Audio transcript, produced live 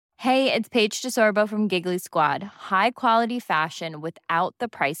Hey, it's Paige DeSorbo from Giggly Squad. High quality fashion without the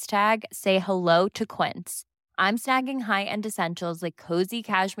price tag. Say hello to Quince. I'm snagging high-end essentials like cozy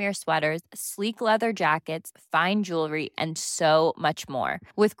cashmere sweaters, sleek leather jackets, fine jewelry, and so much more.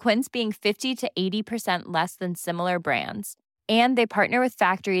 With Quince being 50 to 80% less than similar brands. And they partner with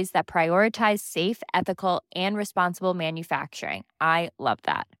factories that prioritize safe, ethical, and responsible manufacturing. I love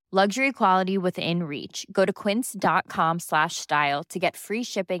that. Luxury quality within reach. Go to quince.com/style to get free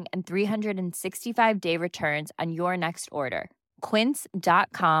shipping and 365-day returns on your next order.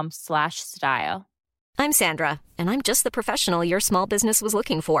 Quince.com/style. I'm Sandra, and I'm just the professional your small business was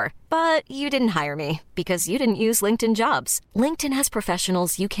looking for. But you didn't hire me because you didn't use LinkedIn Jobs. LinkedIn has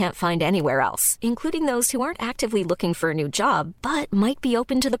professionals you can't find anywhere else, including those who aren't actively looking for a new job, but might be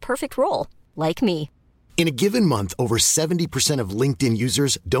open to the perfect role, like me. In a given month, over 70% of LinkedIn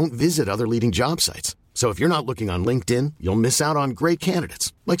users don't visit other leading job sites. So if you're not looking on LinkedIn, you'll miss out on great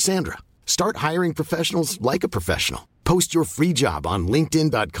candidates like Sandra. Start hiring professionals like a professional. Post your free job on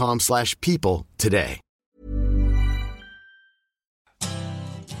linkedin.com/people today.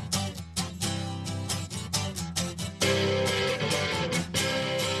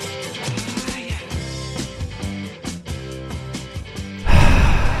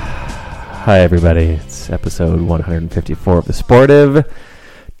 Hi everybody, it's episode 154 of The Sportive.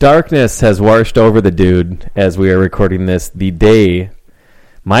 Darkness has washed over the dude as we are recording this the day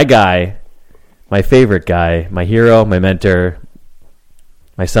my guy, my favorite guy, my hero, my mentor,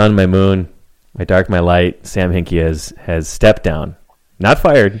 my sun, my moon, my dark, my light, Sam Hinkie has stepped down. Not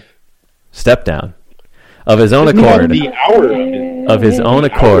fired, stepped down. Of his own accord. Of his own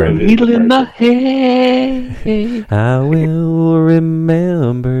accord. Needle in the hay. I will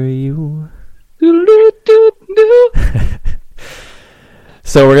remember you.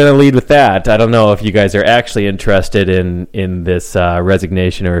 So we're going to lead with that. I don't know if you guys are actually interested in this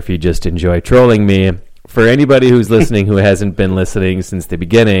resignation or if you just enjoy trolling me. For anybody who's listening who hasn't been listening since the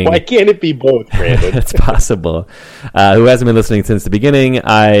beginning... Why can't it be both, Brandon? It's possible. Who hasn't been listening since the beginning,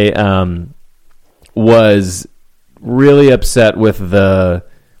 I was really upset with the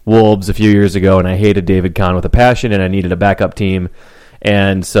Wolves a few years ago, and I hated David Kahn with a passion, and I needed a backup team.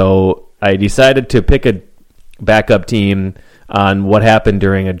 And so I decided to pick a backup team on what happened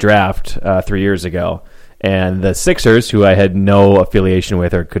during a draft 3 years ago. And the Sixers, who I had no affiliation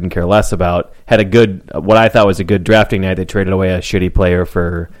with or couldn't care less about, had a good, what I thought was a good drafting night. They traded away a shitty player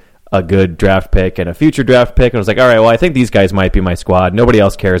for a good draft pick and a future draft pick. And I was like, all right, well, I think these guys might be my squad. Nobody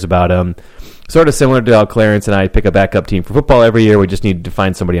else cares about them. Sort of similar to how Clarence and I pick a backup team for football every year. We just need to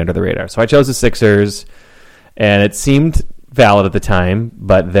find somebody under the radar. So I chose the Sixers, and it seemed valid at the time,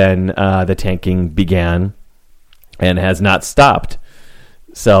 but then the tanking began and has not stopped.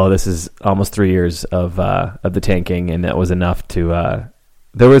 So this is almost 3 years of the tanking, and that was enough to.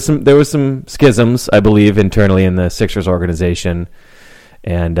 There was some schisms, I believe, internally in the Sixers organization,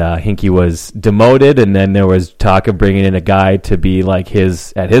 and Hinkie was demoted, and then there was talk of bringing in a guy to be like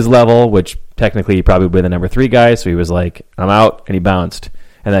at his level, which technically he probably would be the number 3 guy. So he was like, "I'm out," and he bounced,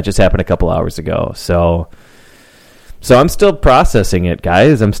 and that just happened a couple hours ago. So I'm still processing it,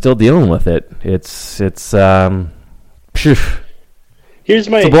 guys. I'm still dealing with it. It's Here's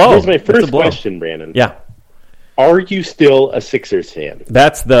my first question, Brandon. Yeah. Are you still a Sixers fan?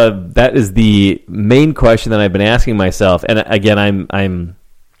 That is the main question that I've been asking myself. And again, I'm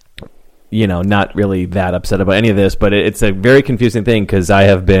not really that upset about any of this, but it's a very confusing thing because I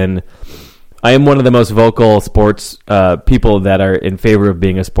am one of the most vocal sports people that are in favor of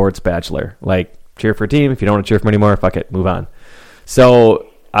being a sports bachelor. Like, cheer for a team. If you don't want to cheer for them anymore, fuck it, move on. So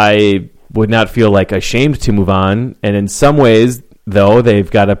I would not feel like ashamed to move on. And in some ways, though,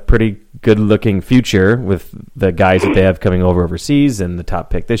 they've got a pretty good-looking future with the guys that they have coming over overseas and the top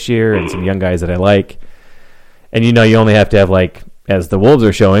pick this year and some young guys that I like. And, you only have to have, like, as the Wolves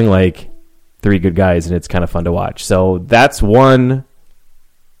are showing, like, 3 good guys, and it's kind of fun to watch. So that's one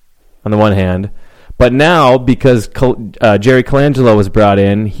on the one hand. But now, because Jerry Colangelo was brought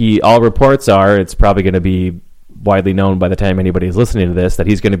in, all reports are, it's probably going to be widely known by the time anybody is listening to this, that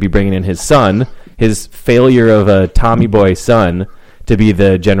he's going to be bringing in his son, his failure of a Tommy Boy son, to be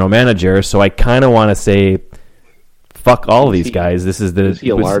the general manager. So I kind of want to say, fuck all of these guys. Is he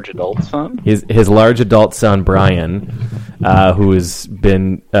a large adult son? His large adult son, Brian, who has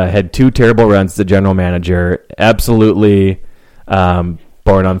been had 2 terrible runs as a general manager, absolutely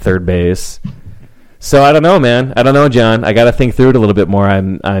born on third base. So I don't know, man. I don't know, John. I got to think through it a little bit more.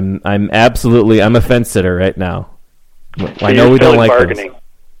 I'm a fence sitter right now. I know we don't like bargaining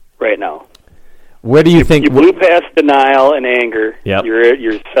right now. Where do you think you blew past denial and anger? Yep.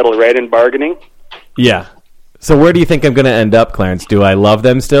 You're settled right in bargaining. Yeah. So where do you think I'm going to end up, Clarence? Do I love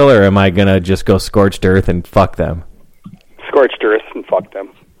them still, or am I going to just go scorched earth and fuck them? Scorched earth and fuck them.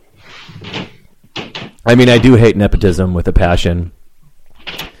 I mean, I do hate nepotism with a passion.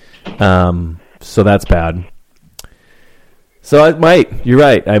 So that's bad. So you're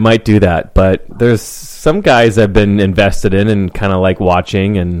right, I might do that. But there's some guys I've been invested in and kind of like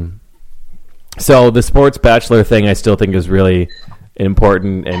watching. And so the sports bachelor thing I still think is really an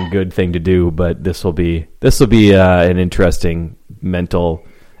important and good thing to do, but this will be an interesting mental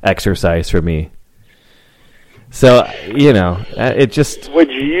exercise for me. So it just. Would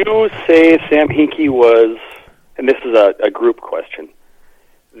you say Sam Hinkie was, and this is a group question,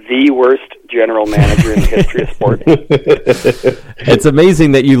 the worst general manager in the history of sports? It's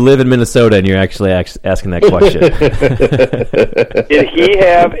amazing that you live in Minnesota and you're actually asking that question. Did he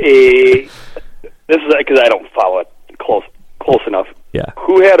have a? This is because I don't follow it close enough. Yeah.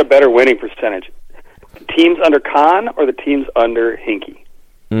 Who had a better winning percentage? The teams under Kahn or the teams under Hinkie?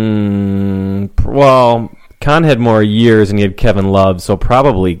 Well, Kahn had more years and he had Kevin Love, so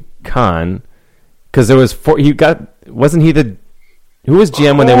probably Kahn, because there was wasn't he who was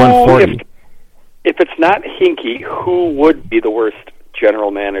GM when they won 40? If it's not Hinkie, who would be the worst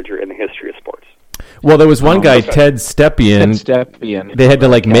general manager in the history of sports? Well, there was one guy, Ted Stepien. They had to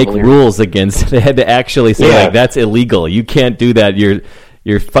make rules against. They had to actually say that's illegal. You can't do that.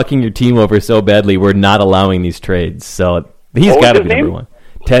 You're fucking your team over so badly. We're not allowing these trades. So he's got to be number one.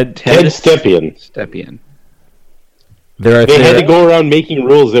 Ted Stepien. They had to go around making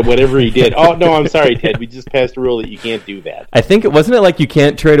rules that whatever he did. Oh no, I'm sorry, Ted. We just passed a rule that you can't do that. I think wasn't it like you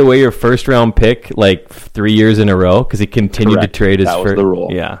can't trade away your first round pick 3 years in a row because he continued to trade his first. That was the rule.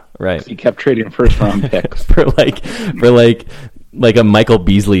 Yeah, right. He kept trading first round picks for a Michael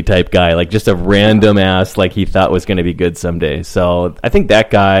Beasley type guy, just a random ass he thought was going to be good someday. So I think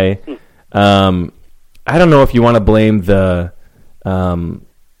that guy. I don't know if you want to blame the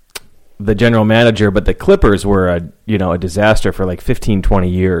general manager, but the Clippers were a disaster for 15, 20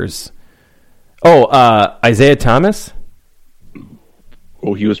 years. Oh, Isaiah Thomas?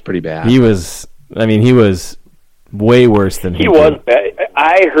 Oh, he was pretty bad. He was way worse than he was bad.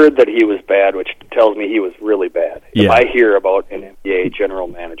 I heard that he was bad, which tells me he was really bad. Yeah. If I hear about an NBA general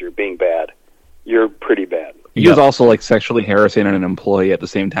manager being bad, you're pretty bad. He was also sexually harassing an employee at the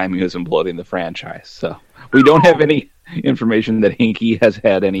same time he was imploding the franchise. So we don't have any information that Hinkie has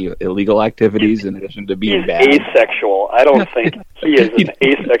had any illegal activities in addition to being bad. He's asexual. I don't think he is an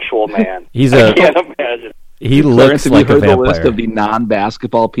asexual man. I can't imagine. He looks like a vampire. Have you heard the list of the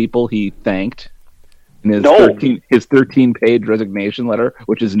non-basketball people he thanked in his 13-page resignation letter,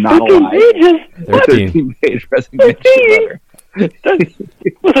 which is not a lie. 13-page resignation letter. Was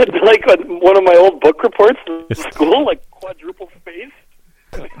it one of my old book reports in school, quadruple space?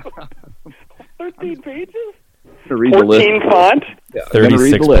 13 pages? 14 font? Yeah,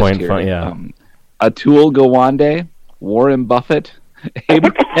 36 point font, yeah. Atul Gawande, Warren Buffett,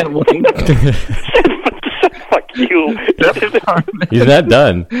 Abraham Lincoln. Fuck you. He's not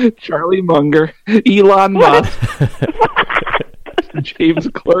done. Charlie Munger, Elon Musk, James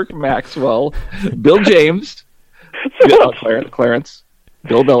Clerk Maxwell, Bill James, Clarence,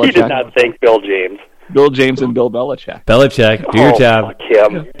 Bill Belichick. He did not thank Bill James. Bill James and Bill Belichick. Belichick, do your job. Fuck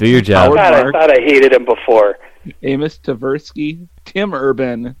him. Do your job. I thought I hated him before. Amos Tversky, Tim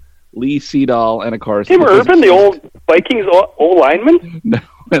Urban, Lee Sedol, and of course Tim Urban, the old Vikings old lineman. No,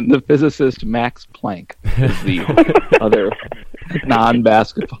 and the physicist Max Planck is the other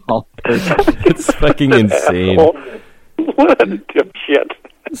non-basketball person. It's fucking insane. What a dipshit.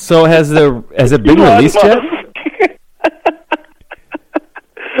 So has it been released yet?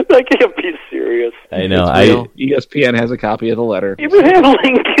 That can't be serious. I know. ESPN has a copy of the letter. Abraham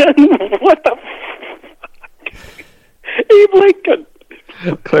Lincoln. What the fuck? Abe Lincoln.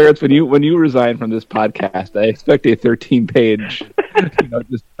 Clarence, when you resign from this podcast, I expect a 13-page, I'd like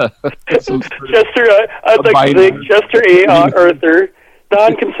to thank Chester A. Arthur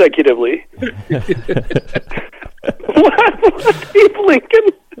non-consecutively. What? Abe Lincoln?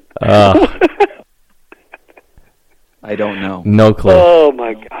 I don't know. No clue. Oh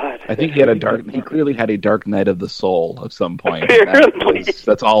my god! I think he clearly had a dark night of the soul at some point. Apparently,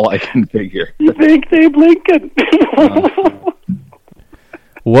 that's all I can figure. You think Abe Lincoln?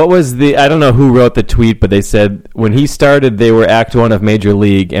 What was I don't know who wrote the tweet, but they said when he started, they were Act 1 of Major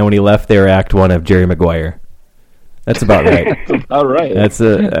League, and when he left, they were Act 1 of Jerry Maguire. That's about right. That's about right.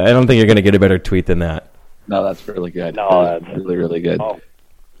 I don't think you're going to get a better tweet than that. No, that's really good. No, that's really, really good. Oh.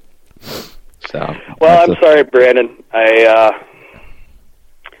 So, I'm sorry, Brandon. I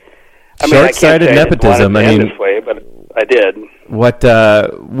short-sighted nepotism. This way, but I did. What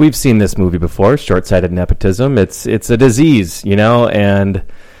we've seen this movie before, short-sighted nepotism. It's a disease, and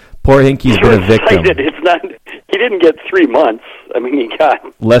poor Hinkey's been a victim. It's not. He didn't get 3 months. I mean, he got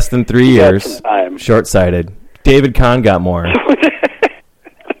less than 3 years. Short-sighted. David Kahn got more.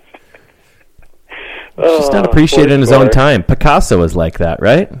 Just not appreciated in his own time. Picasso was like that,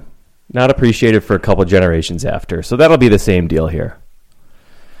 right? Not appreciated for a couple generations after. So that'll be the same deal here.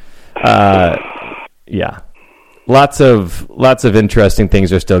 Yeah. Lots of interesting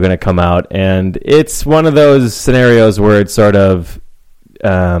things are still going to come out, and it's one of those scenarios where it's sort of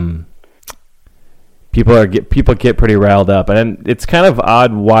people get pretty riled up, and it's kind of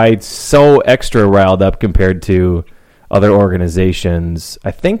odd why it's so extra riled up compared to other organizations.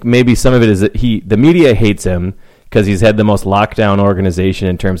 I think maybe some of it is that the media hates him because he's had the most lockdown organization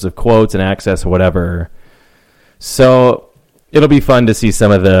in terms of quotes and access or whatever. So it'll be fun to see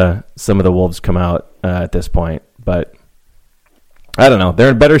some of the Wolves come out at this point. But I don't know. They're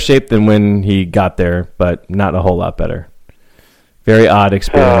in better shape than when he got there, but not a whole lot better. Very odd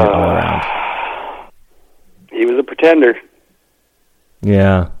experiment all around. He was a pretender.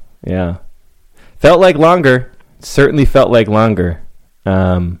 Yeah. Felt like longer. Certainly felt like longer.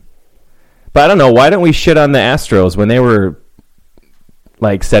 But I don't know. Why don't we shit on the Astros when they were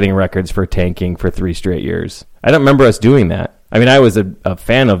like setting records for tanking for 3 straight years? I don't remember us doing that. I mean, I was a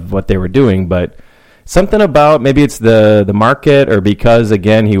fan of what they were doing, but something about maybe it's the market, or because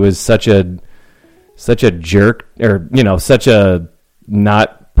again he was such a jerk, or such a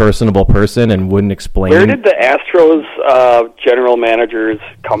not personable person and wouldn't explain. Where did the Astros general managers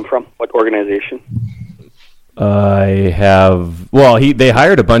come from? What organization? They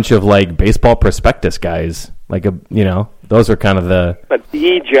hired a bunch of like baseball prospectus guys, those are kind of the. But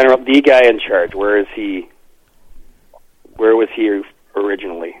the guy in charge, where is he? Where was he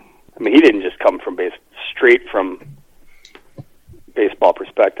originally? I mean, he didn't just come from straight from baseball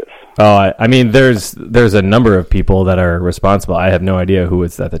prospectus. Oh, I mean, there's a number of people that are responsible. I have no idea who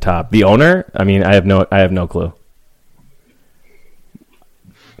is at the top. The owner? I mean, I have no clue.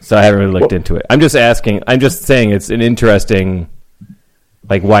 So I haven't really looked into it. I'm just saying it's an interesting,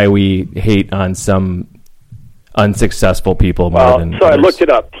 like, why we hate on some unsuccessful people more than others. I looked it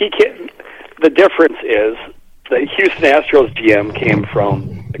up. The difference is the Houston Astros GM came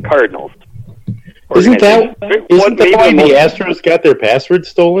from the Cardinals. Isn't that why the Astros got their password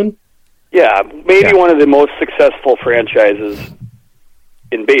stolen? Yeah, one of the most successful franchises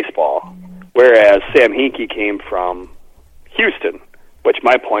in baseball, whereas Sam Hinkie came from Houston, which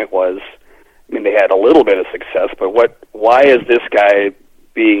my point was, I mean, they had a little bit of success, but why is this guy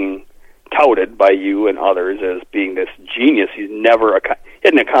being touted by you and others as being this genius? He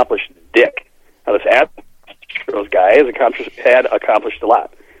hadn't accomplished dick. Now, this Astros guy had accomplished a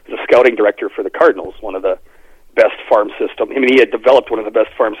lot. He was a scouting director for the Cardinals, one of the best farm systems. I mean, he had developed one of the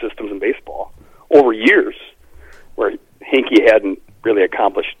best farm systems in baseball over years, where Hinkie hadn't really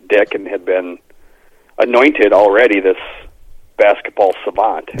accomplished dick and had been anointed already this basketball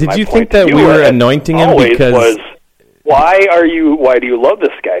savant. Did you think that we were anointing him because... Why do you love this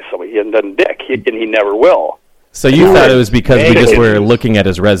guy so much? He hasn't done dick, and he never will. So you thought it was because we just were looking at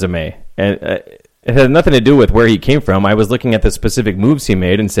his resume, and it had nothing to do with where he came from. I was looking at the specific moves he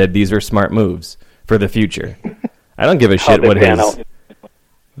made and said these are smart moves for the future. I don't give a shit what his...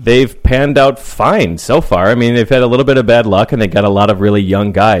 They've panned out fine so far. I mean, they've had a little bit of bad luck, and they got a lot of really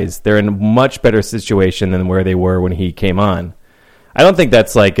young guys. They're in a much better situation than where they were when he came on. I don't think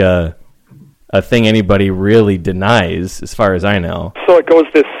that's like a thing anybody really denies, as far as I know. So it goes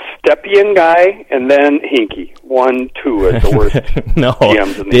this Stepien guy, and then Hinkie. 1, 2 is the worst no,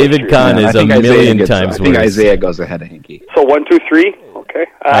 GMs in the David Kahn is a million times worse. I think Isaiah goes ahead of Hinkie. So 1, 2, 3? Okay.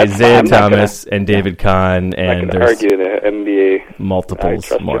 Isaiah Thomas and David Kahn, and there's argue the NBA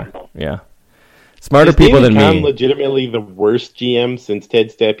multiples more. Yeah. Smarter people than me. Is David Kahn legitimately the worst GM since Ted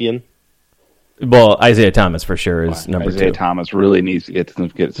Stepien? Well, Isaiah Thomas for sure is number 2. Isaiah Thomas really needs to get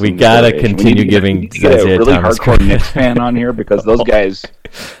some. We gotta continue giving Isaiah really Thomas hardcore Knicks fan on here, because those guys.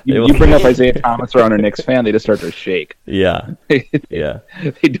 You bring up Isaiah Thomas around a Knicks fan, they just start to shake. Yeah, yeah.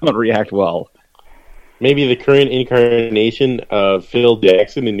 They don't react well. Maybe the current incarnation of Phil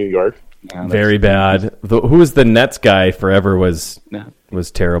Jackson in New York. Yeah, very bad. Who was the Nets guy forever was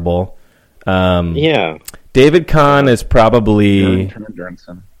terrible. Yeah. David Kahn is probably.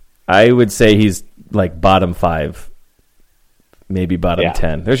 I would say he's like bottom 5, maybe bottom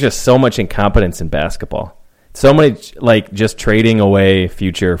 10. There's just so much incompetence in basketball. So much, like, just trading away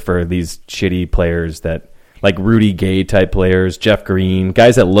future for these shitty players that, like Rudy Gay type players, Jeff Green,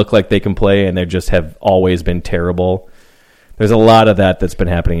 guys that look like they can play and they just have always been terrible. There's a lot of that's been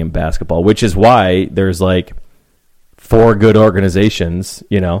happening in basketball, which is why there's like 4 good organizations,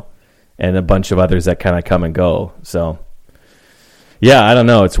 and a bunch of others that kind of come and go. So, yeah, I don't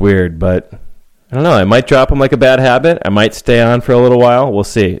know. It's weird, but I don't know. I might drop them like a bad habit. I might stay on for a little while. We'll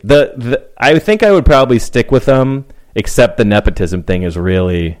see. I think I would probably stick with them, except the nepotism thing is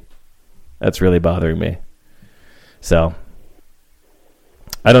that's really bothering me. So,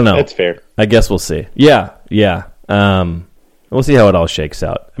 I don't know. That's fair. I guess we'll see. Yeah. We'll see how it all shakes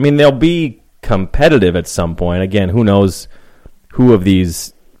out. I mean, they'll be competitive at some point. Again, who knows who of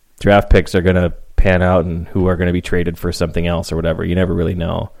these draft picks are going to pan out and who are going to be traded for something else or whatever. You never really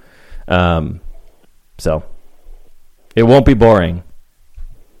know. So it won't be boring.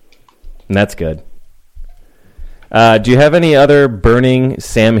 And that's good. Do you have any other burning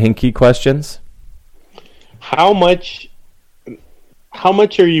Sam Hinkie questions? How much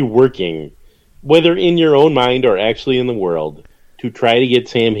are you working, whether in your own mind or actually in the world, to try to get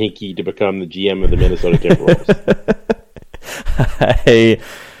Sam Hinkie to become the GM of the Minnesota Timberwolves?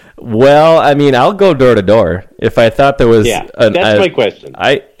 I'll go door to door. If I thought there was, that's my question.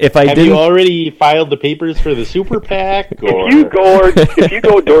 Have you already filed the papers for the super PAC? If you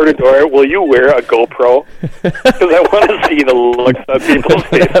go door to door, will you wear a GoPro? Because I want to see the looks on people's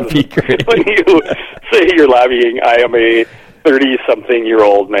faces. That'd be great. When you say you're lobbying, I am a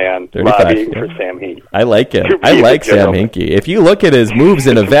 30-something-year-old man lobbying for Sam Hinkie. I like it. I like Sam Hinkie. If you look at his moves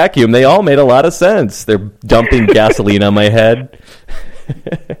in a vacuum, they all made a lot of sense. They're dumping gasoline on my head.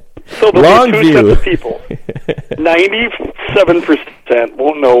 So there'll be 2 sets of people. 97%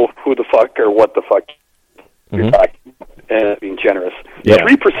 won't know who the fuck or what the fuck you're talking about, being generous. Yep.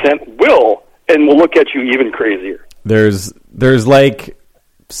 3% will, and will look at you even crazier. There's like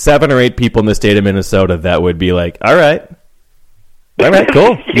 7 or 8 people in the state of Minnesota that would be like, all right,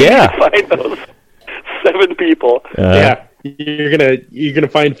 cool, yeah. Find those 7 people. Yeah, you're gonna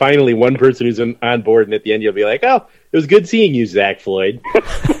find finally one person who's on board, and at the end you'll be like, oh, it was good seeing you, Zach Floyd.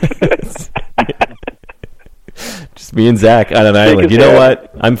 Just me and Zach on an island. You know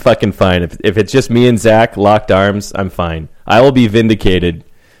what? I'm fucking fine. If it's just me and Zach locked arms, I'm fine. I will be vindicated,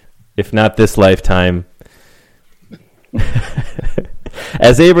 if not this lifetime.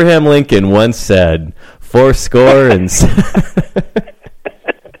 As Abraham Lincoln once said, 4 and...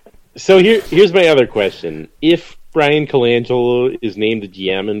 So here's my other question. If Brian Colangelo is named the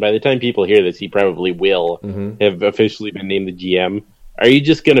GM, and by the time people hear this, he probably will have officially been named the GM, are you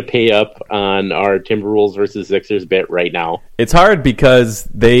just going to pay up on our Timberwolves versus Sixers bet right now? It's hard because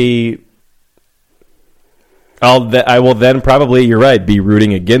I will then probably, you're right, be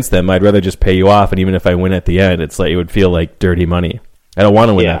rooting against them. I'd rather just pay you off, and even if I win at the end, it would feel like dirty money. I don't want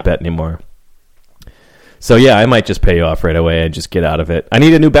to win that bet anymore. So, yeah, I might just pay you off right away and just get out of it. I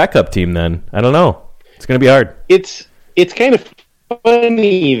need a new backup team then. I don't know. It's going to be hard. It's kind of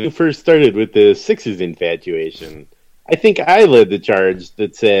funny when it first started with the Sixers infatuation. I think I led the charge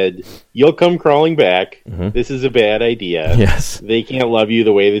that said, you'll come crawling back. This is a bad idea. Yes. They can't love you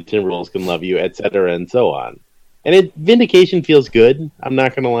the way the Timberwolves can love you, et cetera, and so on. And vindication feels good. I'm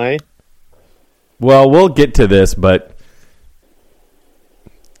not going to lie. Well, we'll get to this, but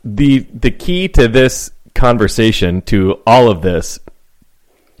the key to this conversation, to all of this,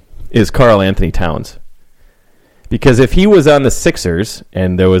 is Karl Anthony Towns. Because if he was on the Sixers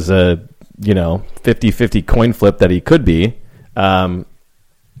and there was a 50-50 coin flip that he could be, the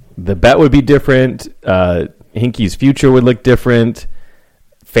bet would be different. Hinkie's future would look different.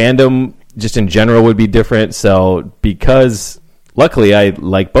 Fandom just in general would be different. So because luckily I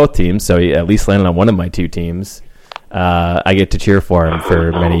like both teams, so he at least landed on one of my 2 teams, I get to cheer for him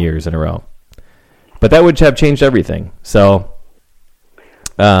for many years in a row. But that would have changed everything. So,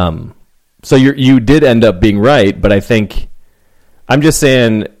 you did end up being right, but I think I'm just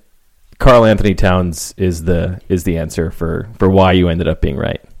saying Karl Anthony Towns is the answer for why you ended up being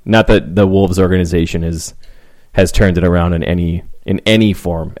right. Not that the Wolves organization has turned it around in any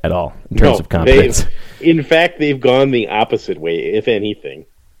form at all in terms of confidence. In fact, they've gone the opposite way, if anything.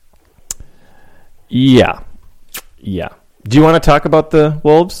 Yeah. Do you want to talk about the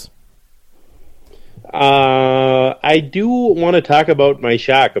Wolves? I do want to talk about my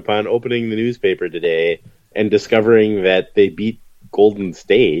shock upon opening the newspaper today and discovering that they beat Golden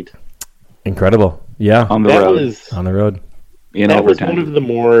State. Incredible. Yeah. On the road. On the road. That was one of the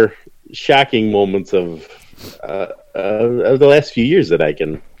more shocking moments of the last few years that I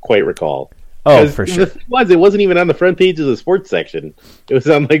can quite recall. Oh, for sure. It wasn't even on the front page of the sports section. It was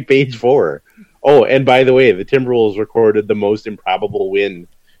on page 4. Oh, and by the way, the Timberwolves recorded the most improbable win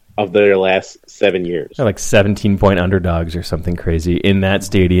of their last 7 years. They're like 17-point underdogs or something crazy in that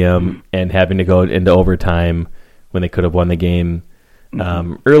stadium and having to go into overtime when they could have won the game.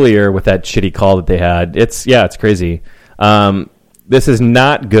 earlier with that shitty call that they had. It's crazy. This is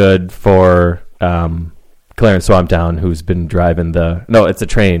not good for Clarence Swamptown, who's been driving it's a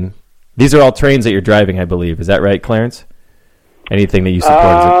train. These are all trains that you're driving, I believe. Is that right, Clarence? Anything that you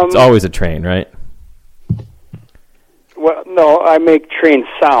support, it's always a train, right? Well, no, I make train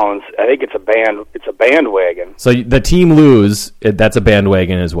sounds. I think it's a band. It's a bandwagon. So the team lose. That's a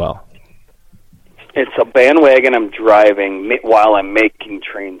bandwagon as well. It's a bandwagon I'm driving while I'm making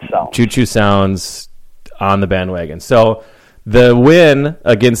train sounds. Choo-choo sounds on the bandwagon. So the win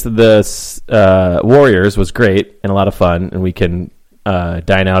against the Warriors was great and a lot of fun, and we can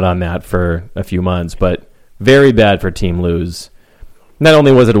dine out on that for a few months. But very bad for team lose. Not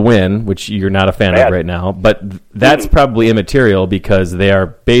only was it a win, which you're not a fan of right now, but that's probably immaterial because they are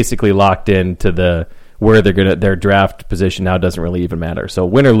basically locked into where their draft position now doesn't really even matter. So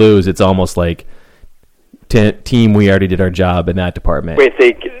win or lose, it's almost like team, we already did our job in that department. Wait,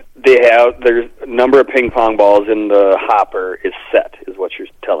 there's a number of ping pong balls in the hopper is set, is what you're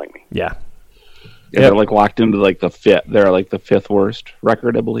telling me. Yeah. They're like locked into like the fifth. They're like the fifth worst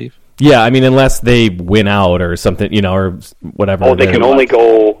record, I believe. Yeah, I mean, unless they win out or something, or whatever. Oh, they can only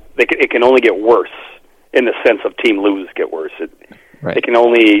go. It can only get worse in the sense of team lose get worse. They can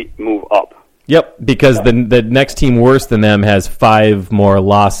only move up. Yep, because the next team worse than them has 5 more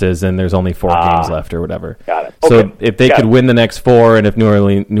losses, and there's only 4 games left or whatever. Got it. So Okay. if they could win the next 4, and if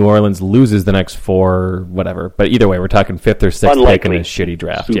New Orleans loses the next 4, whatever. But either way, we're talking 5th or 6th pick in a shitty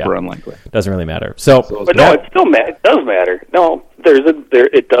draft. Super unlikely. Doesn't really matter. So, but no, it does matter. No,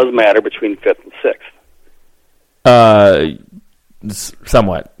 it does matter between 5th and 6th.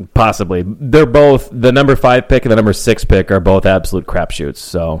 Somewhat, possibly. They're both the number 5 pick and the number 6 pick are both absolute crapshoots.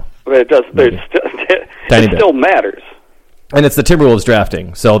 So. But it does. It still matters. And it's the Timberwolves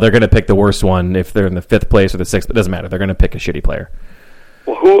drafting, so they're going to pick the worst one if they're in the 5th place or the 6th. It doesn't matter. They're going to pick a shitty player.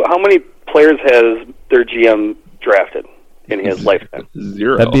 Well, how many players has their GM drafted in his lifetime?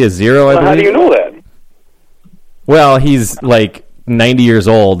 0. That'd be a 0, I believe. How do you know that? Well, he's like 90 years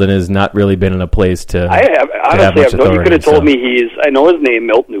old and has not really been in a place to. I have honestly. You could have told me I know his name,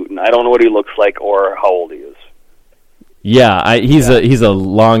 Milt Newton. I don't know what he looks like or how old he is. Yeah, he's a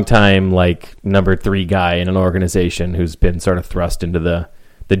long time like number 3 guy in an organization who's been sort of thrust into the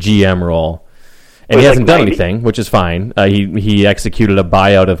GM role, and he hasn't done anything, which is fine. He executed a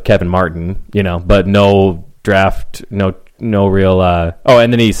buyout of Kevin Martin, but no draft, no real.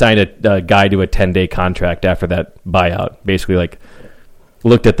 And then he signed a guy to a 10-day contract after that buyout. Basically, like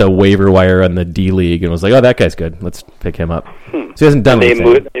looked at the waiver wire on the D League and was like, "Oh, that guy's good. Let's pick him up." So he hasn't done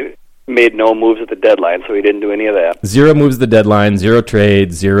anything. Made no moves at the deadline, so he didn't do any of that. 0 moves at the deadline, 0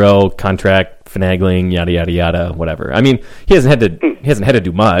 trades, 0 contract finagling, yada yada yada, whatever. I mean, he hasn't had to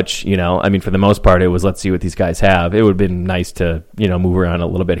do much, I mean, for the most part, it was let's see what these guys have. It would have been nice to move around a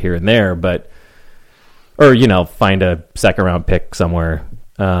little bit here and there, or find a second round pick somewhere.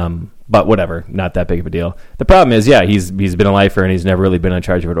 But whatever, not that big of a deal. The problem is, he's been a lifer and he's never really been in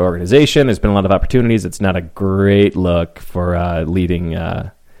charge of an organization. There's been a lot of opportunities. It's not a great look for leading.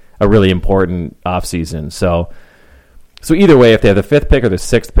 A really important offseason. So either way, if they have the 5th pick or the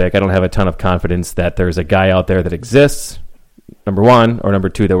 6th pick, I don't have a ton of confidence that there's a guy out there that exists, number 1, or number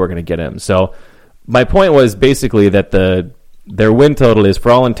 2, that we're going to get him. So my point was basically that their win total is, for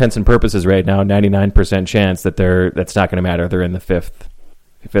all intents and purposes right now, 99% chance that that's not going to matter. They're in the fifth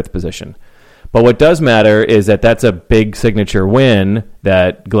position. But what does matter is that that's a big signature win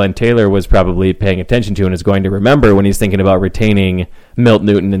that Glenn Taylor was probably paying attention to and is going to remember when he's thinking about retaining Milt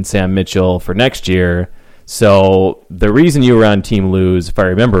Newton and Sam Mitchell for next year. So the reason you were on Team Lose, if I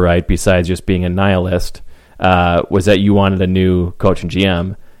remember right, besides just being a nihilist, was that you wanted a new coach and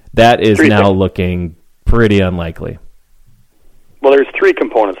GM. That is now looking pretty unlikely. Well, there's 3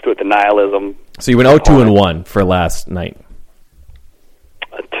 components to it, the nihilism. So you went 0-2-1 for last night.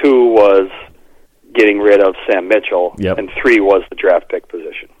 2 was getting rid of Sam Mitchell, yep. And 3 was the draft pick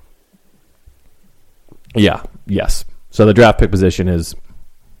position. Yeah, yes. So the draft pick position is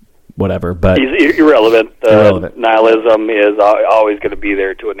whatever, but he's irrelevant. Nihilism is always going to be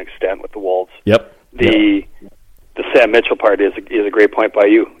there to an extent with the Wolves. Yep. The Sam Mitchell part is a great point by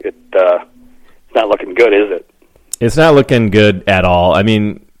you. It's not looking good, is it? It's not looking good at all. I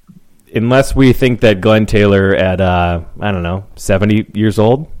mean, unless we think that Glenn Taylor at 70 years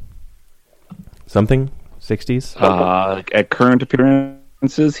old. Something? 60s? At current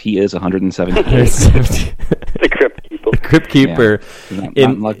appearances, he is 170. The Crypt Keeper. The Crypt Keeper. Yeah,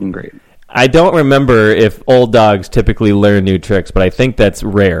 not looking great. I don't remember if old dogs typically learn new tricks, but I think that's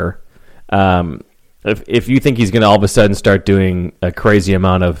rare. if you think he's going to all of a sudden start doing a crazy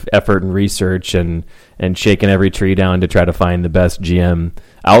amount of effort and research and shaking every tree down to try to find the best GM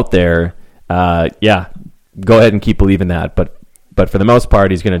out there, go ahead and keep believing that. But for the most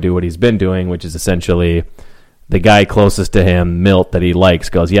part, he's going to do what he's been doing, which is essentially the guy closest to him, Milt, that he likes,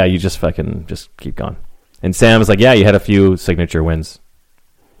 goes, yeah, you just keep going. And Sam is like, yeah, you had a few signature wins.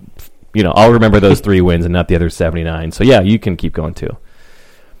 I'll remember those 3 wins and not the other 79. So, yeah, you can keep going too.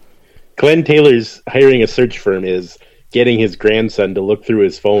 Glenn Taylor's hiring a search firm is getting his grandson to look through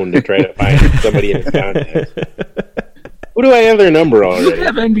his phone to try to find somebody in his contacts. Who do I have their number already? You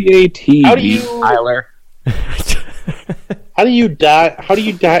have NBA TV, Tyler. How do you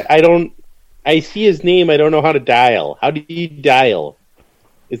die? I see his name. I don't know how to dial. How do you dial?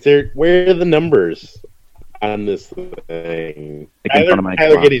 Where are the numbers on this thing? Tyler,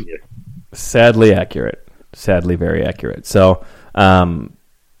 get in here. Sadly accurate. Sadly very accurate. So,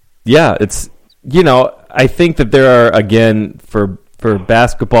 it's, I think that there are, again, for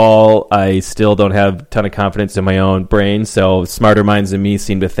basketball, I still don't have a ton of confidence in my own brain. So smarter minds than me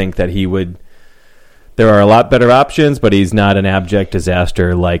seem to think that there are a lot better options, but he's not an abject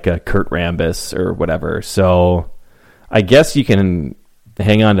disaster like a Kurt Rambis or whatever. So I guess you can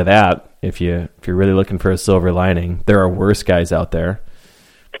hang on to that if you're really looking for a silver lining. There are worse guys out there.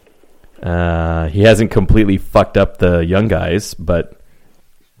 He hasn't completely fucked up the young guys, but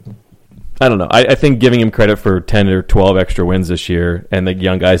I don't know. I think giving him credit for 10 or 12 extra wins this year and the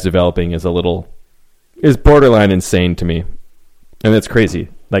young guys developing is borderline insane to me. And it's crazy.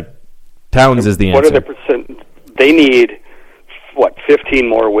 Like, Towns is the answer. What are the percent? They need, 15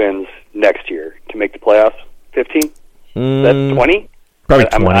 more wins next year to make the playoffs? 15? That's 20? Probably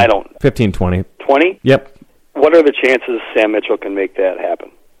 20. I don't. 15, 20. 20? Yep. What are the chances Sam Mitchell can make that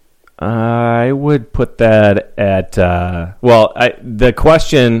happen? I would put that at, the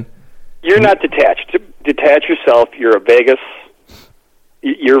question... You're not detached. Detach yourself. You're a Vegas.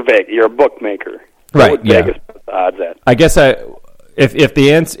 You're a bookmaker. Right. What Vegas put the odds at? I guess if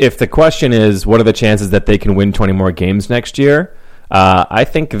the question is what are the chances that they can win 20 more games next year, I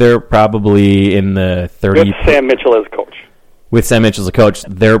think they're probably in the 30. With Sam Mitchell as coach. With Sam Mitchell as a coach,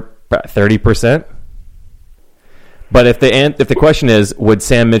 they're 30%. But if the question is would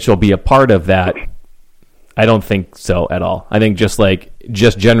Sam Mitchell be a part of that? I don't think so at all. I think just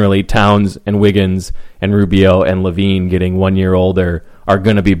generally Towns and Wiggins and Rubio and Levine getting 1 year older are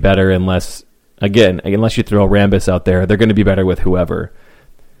going to be better unless you throw Rambis out there, they're going to be better with whoever.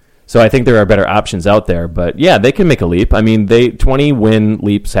 So I think there are better options out there. But yeah, they can make a leap. I mean, 20 win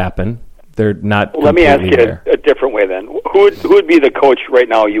leaps happen. They're not. Let me ask you a different way then. Who would be the coach right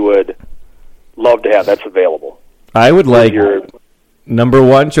now you would love to have that's available? I would like number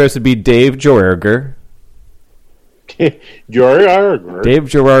one choice would be Dave Joerger. Dave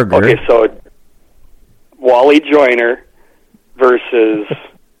Joerger. Okay, so Wally Joyner versus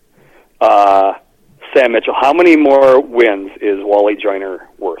Sam Mitchell. How many more wins is Wally Joyner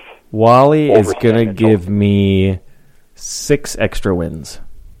worth? Wally is going to give me 6 extra wins.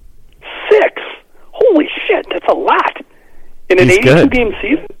 6? Holy shit, that's a lot. In an 82-game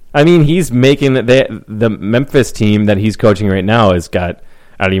season? I mean, he's making the Memphis team that he's coaching right now has got,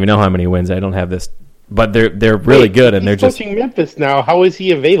 I don't even know how many wins. I don't have this. But they're really good, and they're just coaching Memphis now. How is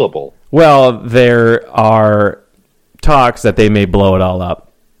he available? Well, there are talks that they may blow it all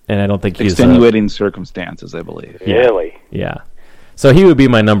up, and I don't think he's extenuating circumstances, I believe. Yeah. Really? Yeah. So he would be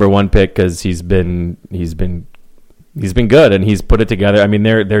my number one pick because he's been good and he's put it together. I mean,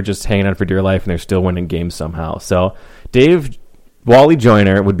 they're just hanging on for dear life and they're still winning games somehow. So Wally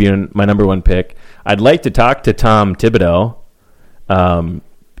Joyner would be my number one pick. I'd like to talk to Tom Thibodeau.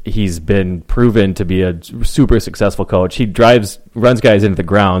 He's been proven to be a super successful coach. He runs guys into the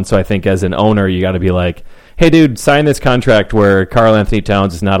ground. So I think as an owner, you got to be like, hey, dude, sign this contract where Karl Anthony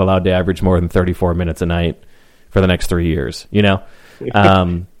Towns is not allowed to average more than 34 minutes a night for the next 3 years. You know,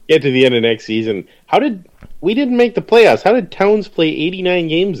 get to the end of next season. We didn't make the playoffs? How did Towns play 89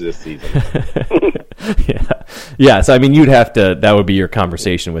 games this season? Yeah. So I mean, that would be your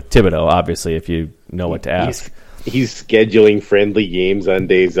conversation with Thibodeau, obviously, if you know what to ask. He's scheduling friendly games on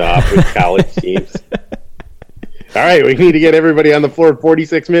days off with college teams. All right, we need to get everybody on the floor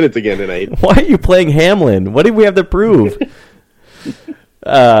 46 minutes again tonight. Why are you playing Hamlin? What do we have to prove?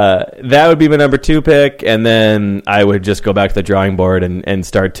 That would be my number 2 pick, and then I would just go back to the drawing board and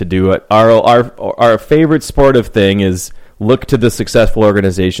start to do it. Our favorite sportive thing is look to the successful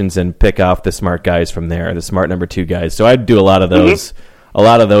organizations and pick off the smart guys from there, the smart number 2 guys. So I'd do a lot of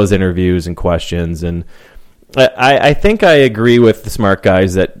those interviews and questions, and I think I agree with the smart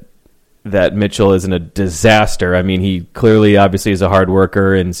guys that that Mitchell isn't a disaster. I mean, he clearly, obviously, is a hard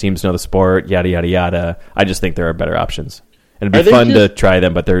worker and seems to know the sport, yada, yada, yada. I just think there are better options. And it'd be fun to try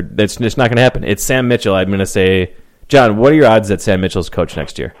them, but it's just not going to happen. It's Sam Mitchell. I'm going to say, John, what are your odds that Sam Mitchell's coach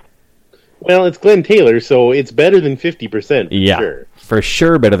next year? Well, it's Glenn Taylor, so it's better than 50%. Sure. For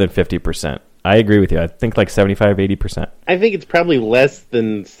sure better than 50%. I agree with you. I think like 75, 80%. I think it's probably less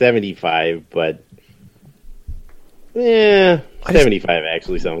than 75, but 75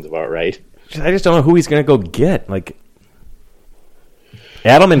 actually sounds about right. I just don't know who he's going to go get. Like,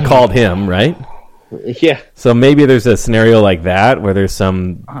 Adelman called him, right? Yeah. So maybe there's a scenario like that where there's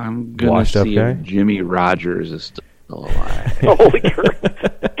some I'm gonna washed up see guy. if Jimmy Rogers is still alive. Holy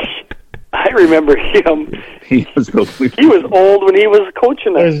crap. I remember him. He was old when he was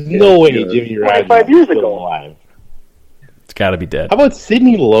coaching us. There's no way Jimmy Rogers 25 years is still ago. alive. It's got to be dead. How about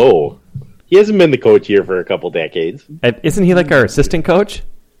Sidney Lowe? He hasn't been the coach here for a couple decades. Isn't he like our assistant coach?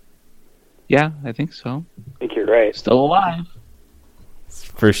 Yeah, I think so. I think you're right. Still alive.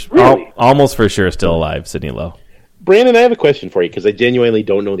 Really? Almost for sure still alive, Sidney Lowe. Brandon, I have a question for you because I genuinely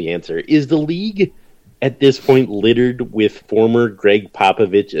don't know the answer. Is the league at this point littered with former Greg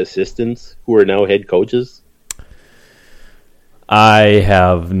Popovich assistants who are now head coaches? I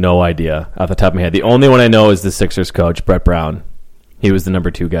have no idea off the top of my head. The only one I know is the Sixers coach, Brett Brown. He was the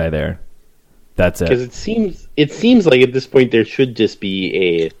number 2 guy there. That's it. Because it seems like at this point there should just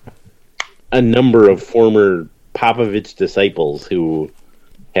be a number of former Popovich disciples who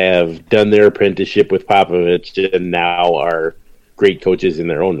have done their apprenticeship with Popovich and now are great coaches in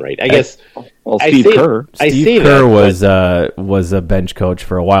their own right. I guess. Well, Steve Kerr. Steve Kerr was a bench coach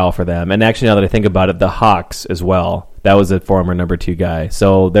for a while for them, and actually, now that I think about it, the Hawks as well. That was a former number 2 guy.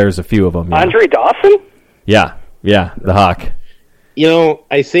 So there's a few of them. Yeah. Andre Dawson? Yeah, the Hawk. You know,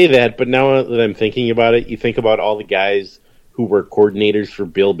 I say that, but now that I'm thinking about it, you think about all the guys who were coordinators for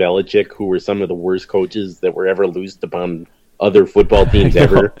Bill Belichick, who were some of the worst coaches that were ever loosed upon other football teams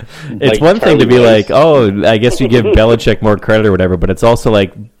ever. It's like one thing to be Weiss. like, oh, I guess you give Belichick more credit or whatever, but it's also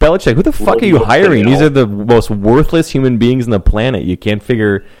like, Belichick, who the fuck are you hiring? These are the most worthless human beings on the planet. You can't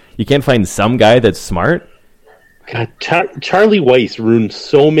find some guy that's smart? God, Charlie Weiss ruined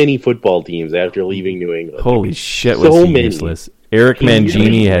so many football teams after leaving New England. Holy shit, so was he many. useless. Eric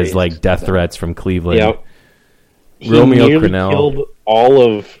Mangini has like death threats from Cleveland. Yeah. Romeo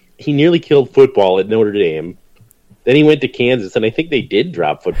Crennel. He nearly killed football at Notre Dame. Then he went to Kansas, and I think they did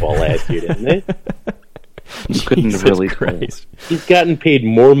drop football last year, didn't they? Couldn't really Christ. He's gotten paid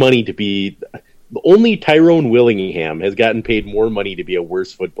more money to be... Only Tyrone Willingham has gotten paid more money to be a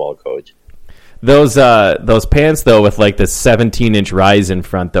worse football coach. Those pants, though, with like the 17-inch rise in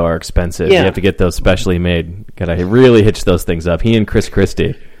front, though, are expensive. Yeah. You have to get those specially made. Gotta really hitch those things up. He and Chris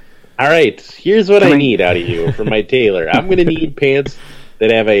Christie. All right, here's what I need out of you from my tailor. I'm going to need pants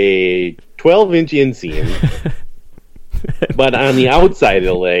that have a 12-inch inseam, but on the outside of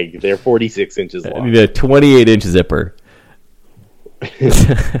the leg, they're 46 inches long. I need a 28-inch zipper. You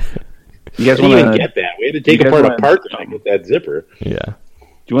guys I didn't even get that. We had to take apart a part to get that zipper. Yeah. Do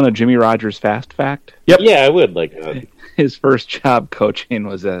you want a Jimmy Rogers fast fact? Yep. Yeah, I would like that. His first job coaching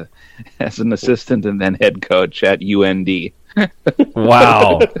was as an assistant and then head coach at UND.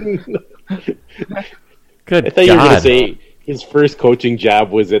 Wow. Good I thought you were going God. to say his first coaching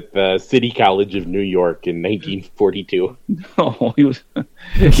job was at the City College of New York in 1942. Oh, he was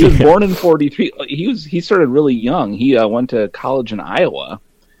born in 43. He started really young. He went to college in Iowa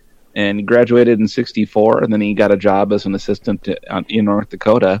and he graduated in 64, and then he got a job as an assistant in North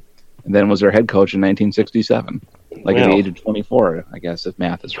Dakota, and then was their head coach in 1967. Like at the age of 24, I guess, if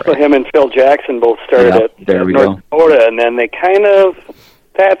math is right. So him and Phil Jackson both started at North Dakota, and then they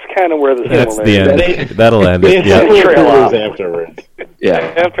that's kind of where the That's the similarities. end. That'll end it. They Yeah. had Trail off. afterwards. Yeah.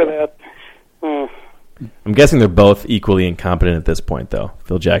 After that, I'm guessing they're both equally incompetent at this point, though.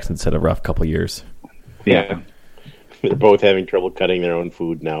 Phil Jackson's had a rough couple years. Yeah. They're both having trouble cutting their own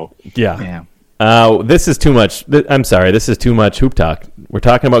food now. Yeah. This is too much. I'm sorry. This is too much hoop talk. We're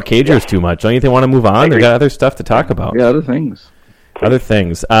talking about Cagers too much. Don't you think want to move on? They got other stuff to talk about. Yeah, other things.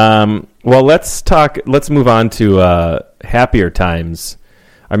 Well, let's move on to happier times.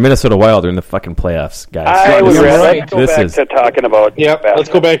 Our Minnesota Wild are in the fucking playoffs, guys. Let's go back to talking about. Yep, let's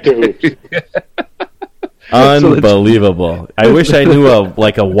go back to hoops. Unbelievable. I wish I knew a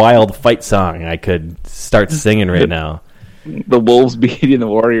wild fight song I could start singing right now. The Wolves beating the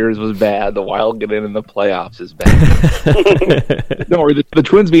Warriors was bad. The Wild getting in the playoffs is bad. Don't worry, the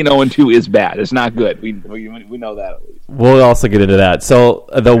Twins being 0-2 is bad. It's not good. We know that at least. We'll also get into that. So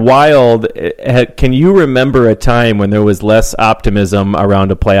the Wild, can you remember a time when there was less optimism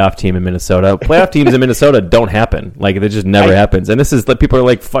around a playoff team in Minnesota? Playoff teams in Minnesota don't happen. Like, it just never happens. And this is like, people are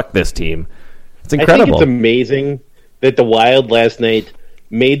like, fuck this team. It's incredible. I think it's amazing that the Wild last night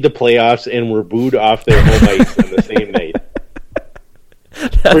made the playoffs and were booed off their home ice on the same night.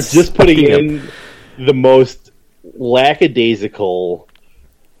 For just putting in the most lackadaisical,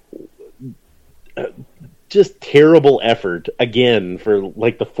 just terrible effort again for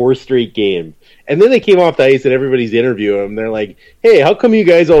like the fourth straight game. And then they came off the ice and everybody's interviewing them. They're like, hey, how come you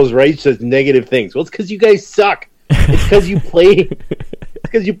guys always write such negative things? Well, it's because you guys suck. It's because you play. It's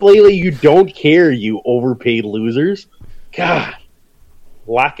because you play like you don't care, you overpaid losers. God,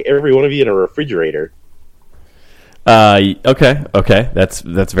 lock every one of you in a refrigerator. Okay. That's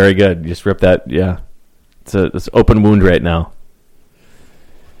very good. Just rip that. Yeah, it's an open wound right now.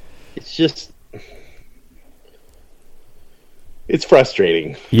 It's just, it's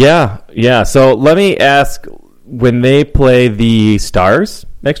frustrating. Yeah. So let me ask: when they play the Stars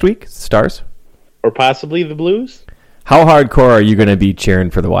next week, Stars, or possibly the Blues, how hardcore are you going to be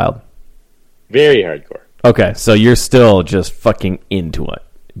cheering for the Wild? Very hardcore. Okay, so you're still just fucking into it.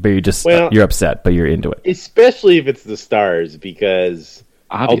 But you're just, you're upset, but you're into it. Especially if it's the Stars, because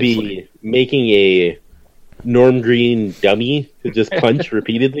I'll be making a Norm Green dummy to just punch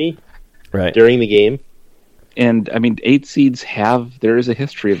repeatedly during the game. And, I mean, there is a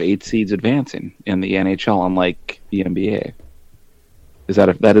history of 8 seeds advancing in the NHL, unlike the NBA.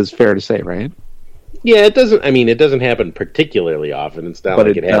 That is fair to say, right? Yeah, it doesn't happen particularly often. It's not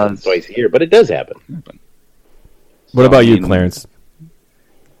like it happens twice a year, but it does happen. What about you, Clarence?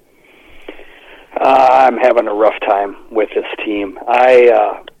 I'm having a rough time with this team.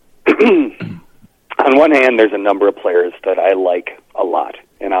 On one hand, there's a number of players that I like a lot,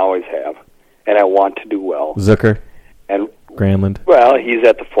 and I always have, and I want to do well. Zucker and Granlund. Well, he's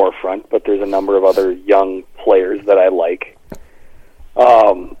at the forefront, but there's a number of other young players that I like.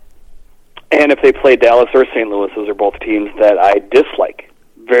 And if they play Dallas or St. Louis, those are both teams that I dislike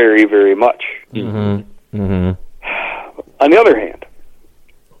very, very much. Mm-hmm. Mm-hmm. On the other hand,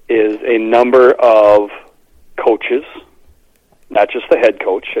 is a number of coaches, not just the head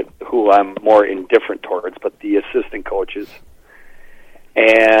coach, who I'm more indifferent towards, but the assistant coaches,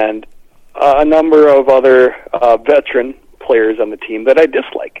 and a number of other veteran players on the team that I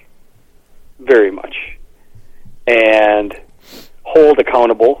dislike very much, and hold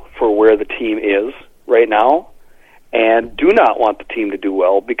accountable for where the team is right now, and do not want the team to do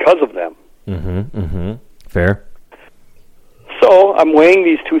well because of them. Mm-hmm. Mm-hmm. Fair. So I'm weighing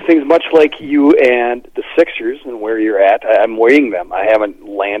these two things, much like you and the Sixers and where you're at. I'm weighing them. I haven't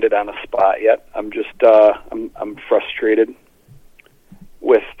landed on a spot yet. I'm just I'm frustrated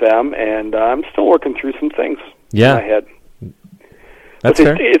with them, and I'm still working through some things in my head. That's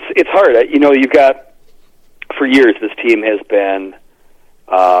fair. It's hard. You know, you've got, for years, this team has been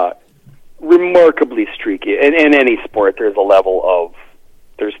remarkably streaky. In any sport, there's a level of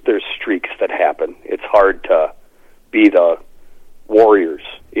there's streaks that happen. It's hard to be the Warriors.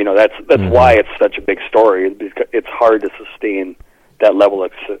 You know, that's why it's such a big story. It's hard to sustain that level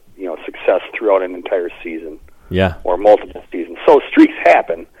of success throughout an entire season. Yeah. Or multiple seasons. So streaks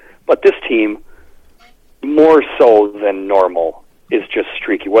happen, but this team, more so than normal, is just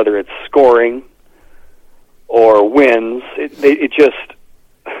streaky. Whether it's scoring or wins,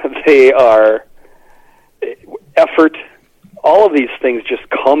 they are effort. All of these things just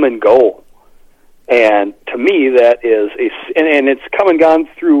come and go. And to me, that is and it's come and gone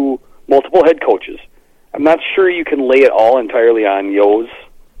through multiple head coaches. I'm not sure you can lay it all entirely on Yo's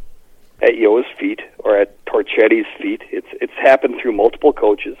feet or at Torchetti's feet. It's happened through multiple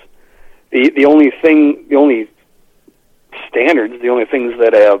coaches. The only standards, the only things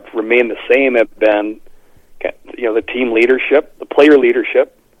that have remained the same have been, the team leadership, the player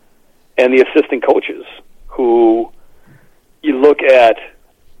leadership, and the assistant coaches, who you look at.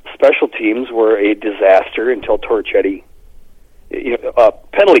 Special teams were a disaster until Torchetti.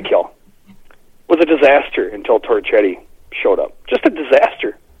 Penalty kill was a disaster until Torchetti showed up. Just a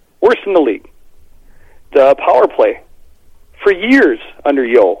disaster. Worst in the league. The power play, for years under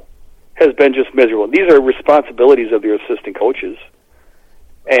Yo, has been just miserable. These are responsibilities of your assistant coaches.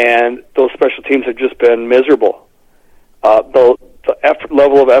 And those special teams have just been miserable. The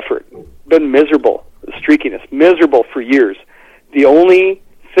level of effort, been miserable. The streakiness, miserable for years. The only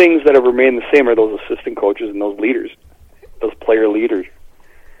things that have remained the same are those assistant coaches and those leaders, those player leaders.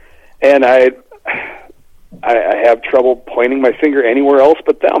 And I have trouble pointing my finger anywhere else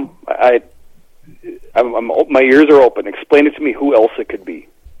but them. My ears are open. Explain it to me who else it could be.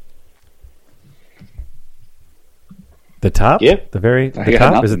 The top? Yeah. The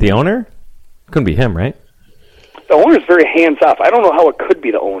top? Is it the owner? Couldn't be him, right? The owner's very hands-off. I don't know how it could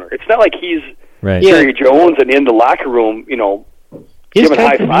be the owner. It's not like he's right. Jerry Jones and in the locker room, his giving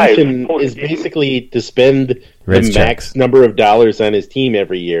high fives. is basically to spend Raise the checks. max number of dollars on his team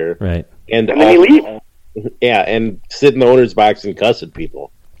every year. Right. And then he leaves. Yeah, and sit in the owner's box and cuss at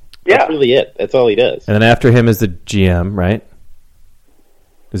people. Yeah. That's really it. That's all he does. And then after him is the GM, right?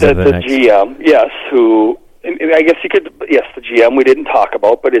 Is The that the next? GM, yes, who... And I guess you could... Yes, the GM we didn't talk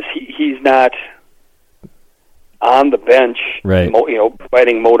about, but he's not on the bench, right?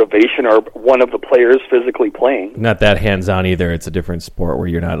 Providing motivation or one of the players physically playing. Not that hands-on either. It's a different sport where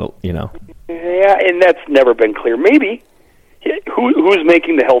you're not, Yeah, and that's never been clear. Maybe. Who's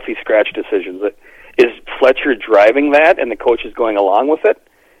making the healthy scratch decisions? Is Fletcher driving that and the coach is going along with it?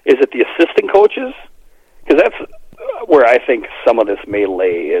 Is it the assistant coaches? Because that's where I think some of this may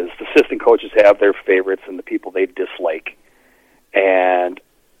lay, is the assistant coaches have their favorites and the people they dislike. And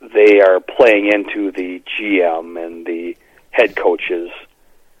they are playing into the GM and the head coaches.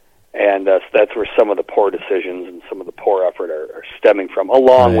 And so that's where some of the poor decisions and some of the poor effort are stemming from,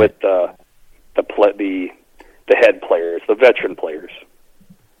 along with the head players, the veteran players.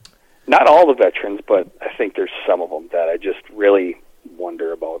 Not all the veterans, but I think there's some of them that I just really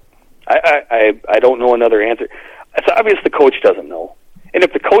wonder about. I don't know another answer. It's obvious the coach doesn't know. And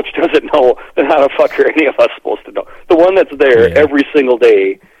if the coach doesn't know, then how the fuck are any of us supposed to know? The one that's there every single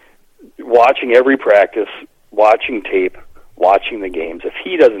day, watching every practice, watching tape, watching the games, if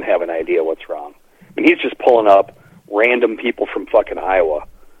he doesn't have an idea what's wrong, I mean, he's just pulling up random people from fucking Iowa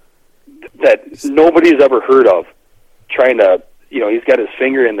that nobody's ever heard of, trying to, he's got his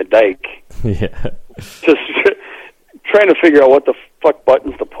finger in the dike. Yeah. Just trying to figure out what the fuck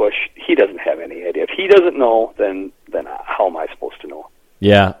buttons to push. He doesn't have any idea. If he doesn't know, then how am I supposed to know?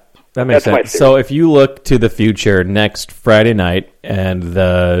 Yeah, that makes sense. So if you look to the future next Friday night and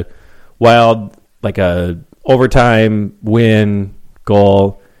the Wild, like a overtime win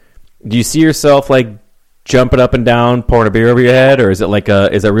goal, do you see yourself like jumping up and down, pouring a beer over your head, or is it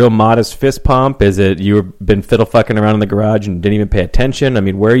is it a real modest fist pump? Is it you've been fiddle fucking around in the garage and didn't even pay attention? I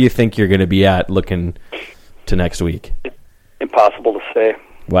mean, where do you think you're going to be at looking to next week? Impossible to say.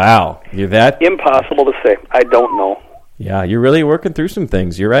 Wow, you're that impossible to say. I don't know. Yeah, you're really working through some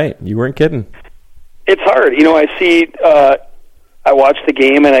things. You're right. You weren't kidding. It's hard. I see. I watch the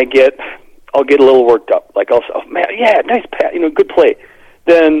game and I'll get a little worked up. Like I'll say, oh man, yeah, nice pass. Good play.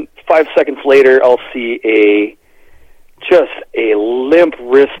 Then 5 seconds later, I'll see just a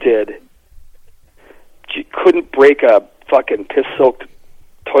limp-wristed, couldn't break a fucking piss-soaked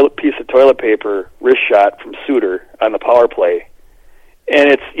piece of toilet paper wrist shot from Suter on the power play, and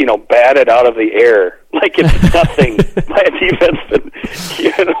it's batted out of the air like it's nothing by a defenseman.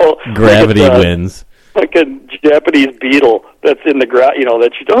 Gravity wins. Like a Japanese beetle that's in the ground.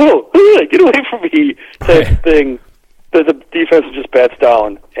 Get away from me type thing. The defense just bats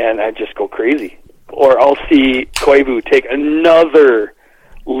down, and I just go crazy. Or I'll see Koivu take another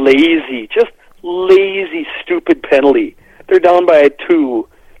lazy, stupid penalty. They're down by 2.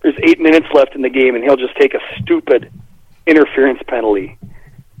 There's 8 minutes left in the game, and he'll just take a stupid interference penalty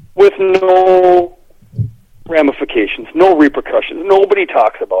with no ramifications, no repercussions. Nobody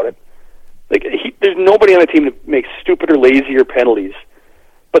talks about it. There's nobody on the team that makes stupider, lazier penalties.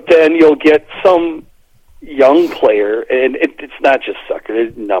 But then you'll get some young player, and it's not just Sucker,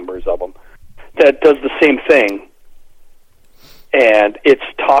 there's numbers of them, that does the same thing, and it's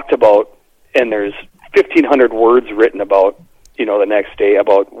talked about, and there's 1,500 words written about, the next day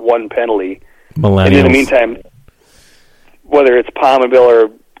about one penalty. Millennials. And in the meantime, whether it's Palmville or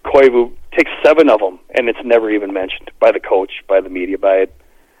Koivu, takes 7 of them, and it's never even mentioned by the coach, by the media,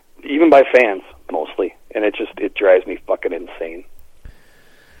 even by fans, mostly. And it drives me fucking insane.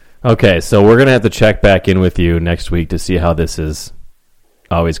 Okay, so we're going to have to check back in with you next week to see how this has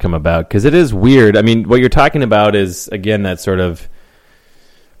always come about, because it is weird. I mean, what you're talking about is, again, that sort of...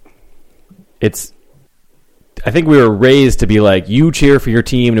 I think we were raised to be like, you cheer for your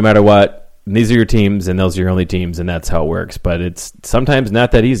team no matter what, and these are your teams, and those are your only teams, and that's how it works. But it's sometimes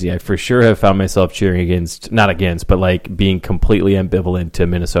not that easy. I for sure have found myself cheering but like being completely ambivalent to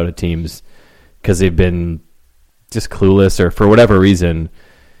Minnesota teams because they've been just clueless or for whatever reason.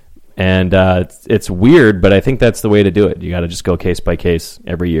 And it's weird, but I think that's the way to do it. You got to just go case by case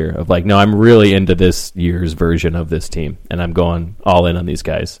every year of like, no, I'm really into this year's version of this team, and I'm going all in on these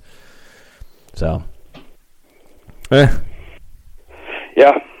guys. So, yeah,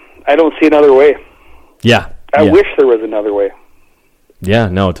 I don't see another way. Yeah. I wish there was another way. Yeah,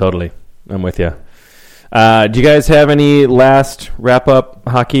 no, totally. I'm with you. Do you guys have any last wrap-up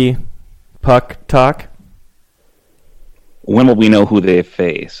hockey puck talk? When will we know who they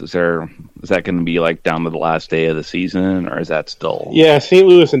face? Is that going to be like down to the last day of the season, or is that still? Yeah, St.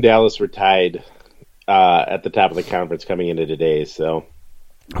 Louis and Dallas were tied at the top of the conference coming into today. So,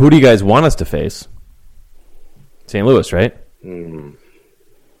 who do you guys want us to face? St. Louis, right? St.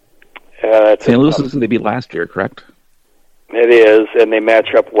 Louis is going to be last year, correct? It is, and they match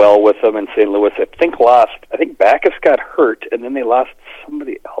up well with them. And St. Louis, I think Backus got hurt, and then they lost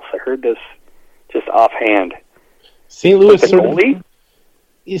somebody else. I heard this just offhand. St. Louis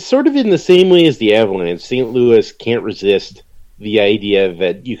is sort of in the same way as the Avalanche. St. Louis can't resist the idea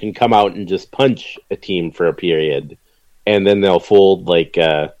that you can come out and just punch a team for a period, and then they'll fold like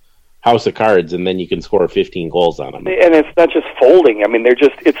House of Cards, and then you can score 15 goals on them. And it's not just folding. I mean,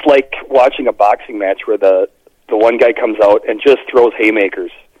 it's like watching a boxing match where the one guy comes out and just throws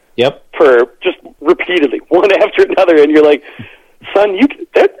haymakers. Yep. For just repeatedly, one after another, and you're like, son, have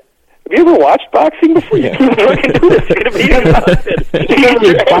you ever watched boxing before? You can't fucking do this. You're going to be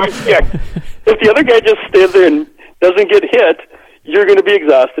exhausted. If the other guy just stands there and doesn't get hit, you're going to be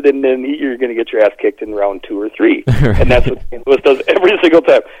exhausted, and then you're going to get your ass kicked in round 2 or 3. Right. And that's what St. Louis does every single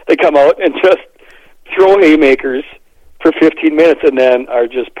time. They come out and just throw haymakers for 15 minutes and then are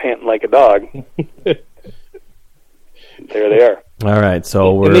just panting like a dog. There they are. All right,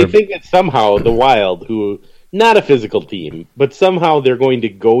 so and they think that somehow the Wild, who not a physical team, but somehow they're going to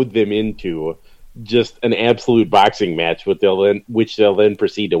goad them into just an absolute boxing match, which they'll then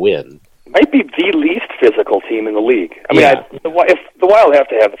proceed to win. Might be the least physical team in the league. I mean, if the Wild have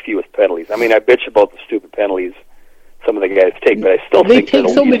to have the fewest penalties. I mean, I bitch about the stupid penalties some of the guys take, but I still think take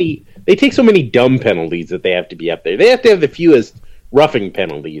so many. They take so many dumb penalties that they have to be up there. They have to have the fewest roughing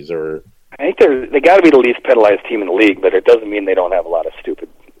penalties, or I think they got to be the least penalized team in the league, but it doesn't mean they don't have a lot of stupid,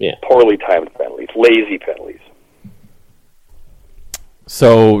 poorly timed penalties, lazy penalties.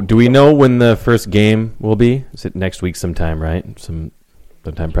 So, do we know when the first game will be? Is it next week sometime, right?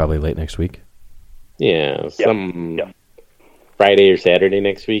 Sometime probably late next week? Yeah, Friday or Saturday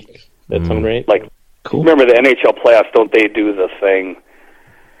next week. That sound right? Like, cool. Remember the NHL playoffs, don't they do the thing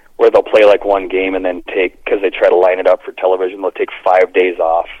where they'll play like one game and then because they try to line it up for television, they'll take 5 days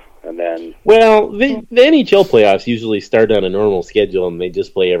off and then... Well, the NHL playoffs usually start on a normal schedule and they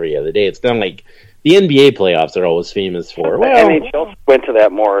just play every other day. It's not like the NBA playoffs are always famous for. Well, NHL went to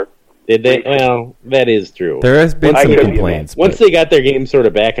that more... Did they? Well, that is true. There has been some complaints. Once they got their game sort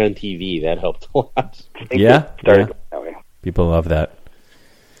of back on TV, that helped a lot. Yeah. People love that.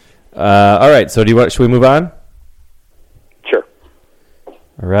 All right, so should we move on? Sure.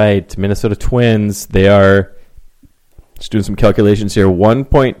 All right, Minnesota Twins, they are, just doing some calculations here,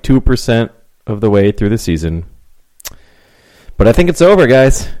 1.2% of the way through the season. But I think it's over,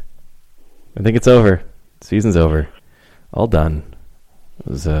 guys. I think it's over. Season's over. All done. It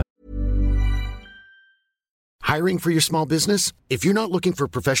was, Hiring for your small business? If you're not looking for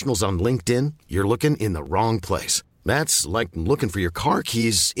professionals on LinkedIn, you're looking in the wrong place. That's like looking for your car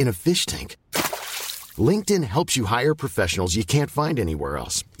keys in a fish tank. LinkedIn helps you hire professionals you can't find anywhere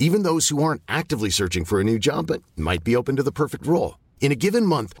else, even those who aren't actively searching for a new job but might be open to the perfect role. In a given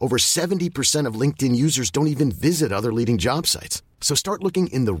month, over 70% of LinkedIn users don't even visit other leading job sites. So start looking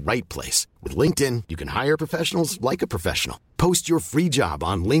in the right place. With LinkedIn, you can hire professionals like a professional. Post your free job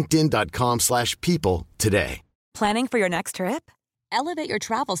on linkedin.com/people today. Planning for your next trip? Elevate your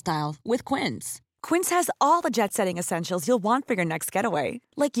travel style with Quince. Quince has all the jet-setting essentials you'll want for your next getaway,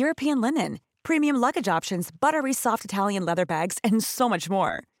 like European linen, premium luggage options, buttery soft Italian leather bags, and so much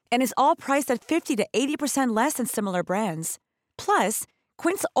more. And is all priced at 50 to 80% less than similar brands. Plus,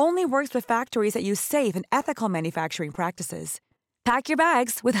 Quince only works with factories that use safe and ethical manufacturing practices. Pack your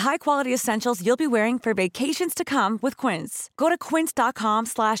bags with high-quality essentials you'll be wearing for vacations to come with Quince. Go to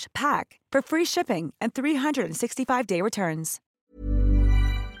quince.com/pack for free shipping and 365-day returns.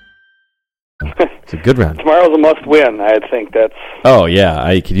 It's a good round. Tomorrow's a must-win. I think that's... Oh,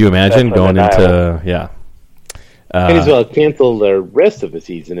 yeah. Could you imagine going into... Yeah. Might as well cancel the rest of the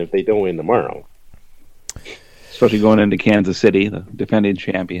season if they don't win tomorrow. Especially going into Kansas City, the defending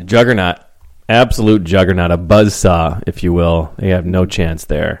champion. Juggernaut. Absolute juggernaut. A buzzsaw, if you will. They have no chance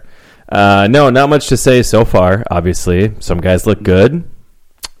there. No, not much to say so far, obviously. Some guys look good.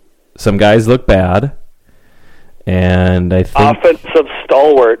 Some guys look bad. And I think... Offensive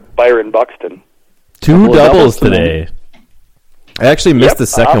stalwart Byron Buxton. Two doubles today. I actually missed the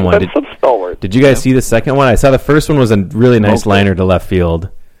second one. Stalwart. Did you guys see the second one? I saw the first one was a really nice liner to left field.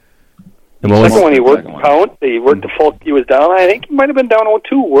 And the second one, he worked the count. He worked the full... He was down, I think he might have been down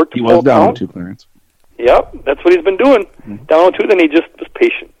 0-2. He was down 2, Clarence. Yep, that's what he's been doing. Down 0-2, then he just was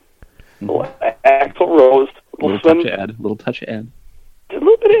patient. Little axle rose, little swim. Little touch of ed. Just a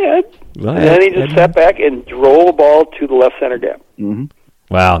little bit of ed. Well, and then he just sat back and drove a ball to the left center gap. Mm-hmm.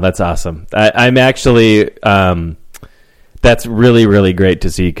 Wow, that's awesome. I'm actually, that's really, really great to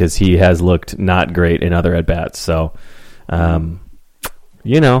see because he has looked not great in other at-bats. So,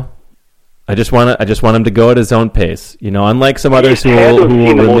 you know, I just want him to go at his own pace. You know, unlike some others who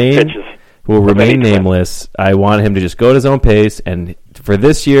will remain nameless, I want him to just go at his own pace. And for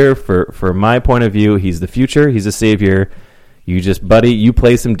this year, for my point of view, he's the future. He's a savior. You just, buddy, you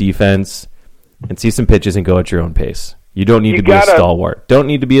play some defense and see some pitches and go at your own pace. You don't need to be a stalwart. Don't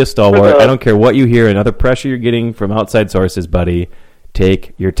need to be a stalwart. I don't care what you hear and other pressure you're getting from outside sources, buddy.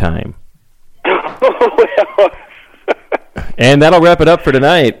 Take your time. And that'll wrap it up for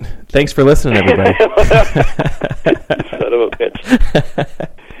tonight. Thanks for listening, everybody. Son of a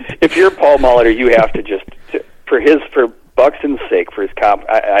bitch. If you're Paul Molitor, you have to just, for Buxton's sake, for his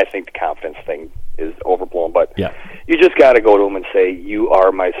I think the confidence thing is overblown, but you just got to go to him and say, you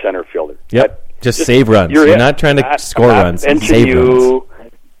are my center fielder. Yep. Just save runs. You're not trying to score runs. Save runs.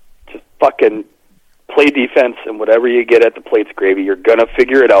 Just fucking play defense, and whatever you get at the plate's gravy. You're going to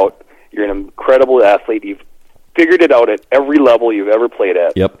figure it out. You're an incredible athlete. You've figured it out at every level you've ever played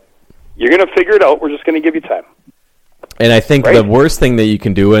at. Yep. You're going to figure it out. We're just going to give you time. And I think the worst thing that you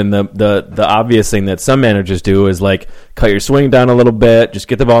can do, and the obvious thing that some managers do, is like cut your swing down a little bit, just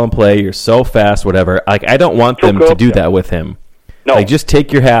get the ball in play. You're so fast, whatever. Like I don't want them to do that with him. No. Like just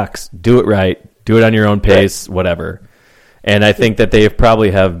take your hacks, do it right, do it on your own pace, whatever. And I think that they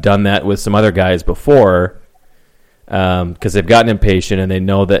probably have done that with some other guys before, because they've gotten impatient and they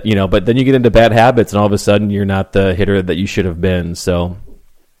know that, you know. But then you get into bad habits, and all of a sudden you're not the hitter that you should have been. So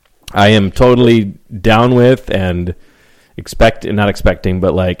I am totally down with and not expecting,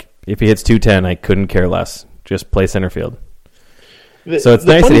 but like if he hits 210, I couldn't care less. Just play center field. So it's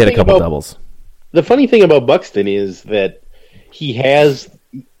nice that he had a couple doubles. The funny thing about Buxton is that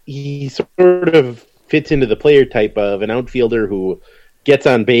he sort of fits into the player type of an outfielder who gets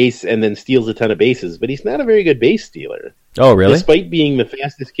on base and then steals a ton of bases, but he's not a very good base stealer. Oh, really? Despite being the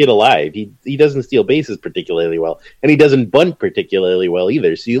fastest kid alive, he doesn't steal bases particularly well, and he doesn't bunt particularly well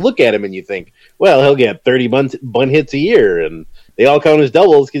either. So you look at him and you think, well, he'll get 30 bunt hits a year, and they all count as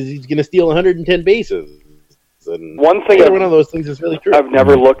doubles because he's going to steal 110 bases. And one of those things is really true. I've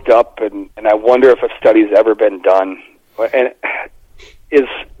never looked up, and I wonder if a study's ever been done. And is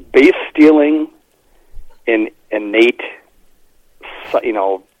base stealing an innate,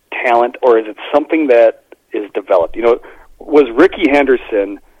 talent, or is it something that is developed? You know, was Ricky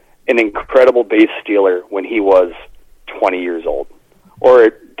Henderson an incredible base stealer when he was 20 years old,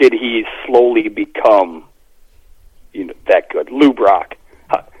 or did he slowly become, that good? Lou Brock,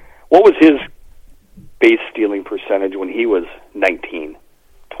 what was his base stealing percentage when he was 19,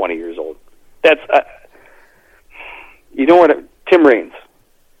 20 years old? That's Tim Raines,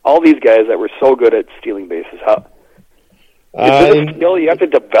 all these guys that were so good at stealing bases. Is it a skill you have to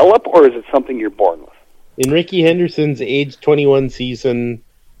develop, or is it something you're born with? In Ricky Henderson's age 21 season,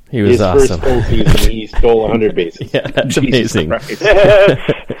 he was awesome. First full season, he stole 100 bases. Yeah, that's amazing. All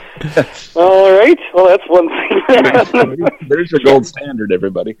right. Well, that's one thing. There's your gold standard,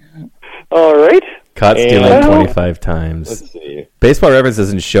 everybody. All right. Caught stealing 25 times. Let's see. Baseball Reference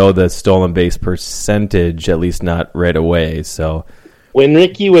doesn't show the stolen base percentage, at least not right away. So, when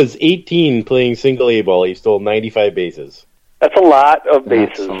Ricky was 18 playing single A ball, he stole 95 bases. That's a lot of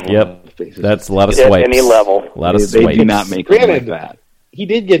bases. That's a lot of swipes. At any level. A lot of swipes. They do not make it like that. He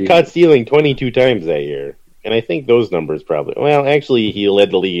did get caught stealing 22 times that year. And I think those numbers probably... Well, actually, he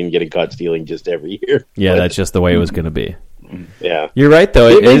led the league in getting caught stealing just every year. Yeah, that's just the way it was going to be. Yeah. You're right, though.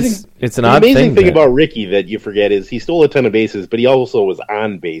 It's an odd thing. The amazing thing about Ricky that you forget is he stole a ton of bases, but he also was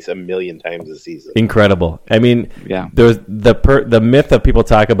on base a million times a season. Incredible. I mean, there's the myth that people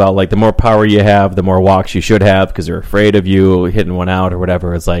talk about, like the more power you have, the more walks you should have because they're afraid of you hitting one out or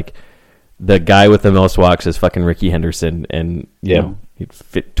whatever. It's like the guy with the most walks is fucking Ricky Henderson, and you know he'd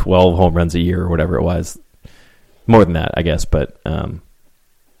fit 12 home runs a year or whatever it was. More than that, I guess, but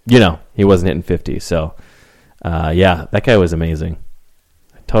he wasn't hitting 50. So, that guy was amazing.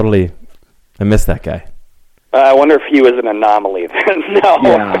 I miss that guy. I wonder if he was an anomaly then. No.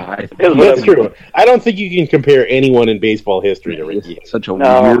 Yeah, that's true. I don't think you can compare anyone in baseball history to Ricky. Such a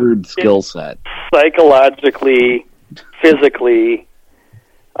weird skill set. Psychologically, physically,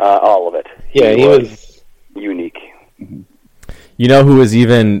 all of it. Yeah, he was unique. Mm-hmm. You know who was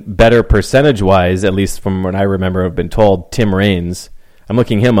even better percentage-wise, at least from what I remember have been told? Tim Raines. I'm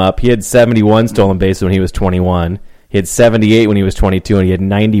looking him up. He had 71 stolen bases when he was 21. He had 78 when he was 22, and he had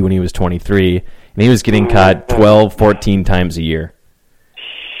 90 when he was 23. and he was getting caught 12, 14 times a year.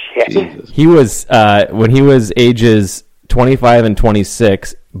 Shit. He was when he was ages 25 and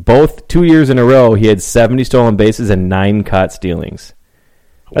 26, both 2 years in a row, he had 70 stolen bases and 9 caught stealings.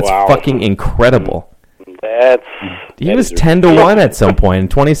 That's fucking incredible. He was 10-1 at some point in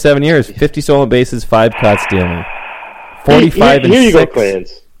 27 years, 50 stolen bases, 5 caught stealing, 45 and 6. Here you go,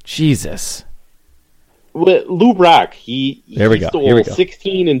 Clarence. Jesus. Well, Lou Brock, he stole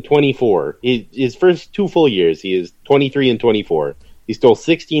 16 and 24. His first 2 full years, he is 23 and 24. He stole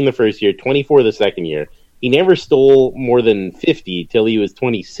 16 the first year, 24 the second year. He never stole more than 50 till he was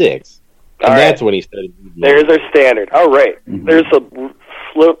 26. And that's when he started. There's our standard. All right. Mm-hmm. There's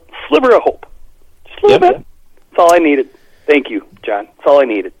a sliver of hope. Just a little bit. That's all I needed. Thank you, John. That's all I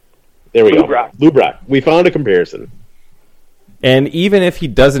needed. There we go. Lou Brock. We found a comparison. And even if he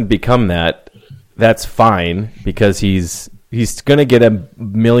doesn't become that, that's fine, because he's going to get a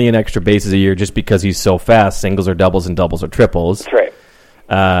million extra bases a year just because he's so fast. Singles are doubles and doubles are triples. That's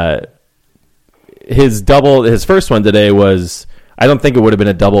right. His first one today was, I don't think it would have been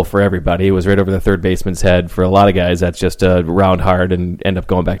a double for everybody. It was right over the third baseman's head. For a lot of guys, that's just a round hard and end up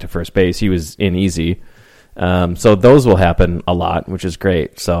going back to first base. He was in easy. So those will happen a lot, which is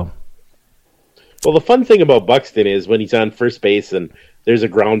great. So, well, the fun thing about Buxton is when he's on first base and there's a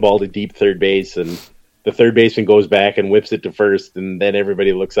ground ball to deep third base, and the third baseman goes back and whips it to first, and then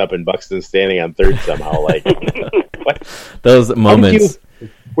everybody looks up and Buxton's standing on third somehow. Like, what? Those moments.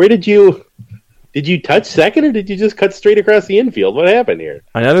 Did you touch second, or did you just cut straight across the infield? What happened here?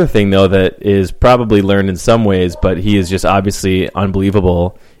 Another thing, though, that is probably learned in some ways, but he is just obviously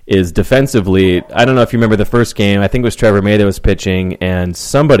unbelievable, is defensively. I don't know if you remember the first game. I think it was Trevor May that was pitching, and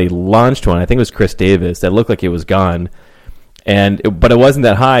somebody launched one. I think it was Chris Davis that looked like it was gone, but it wasn't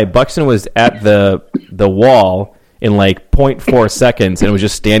that high. Buxton was at the wall in like 0.4 seconds and was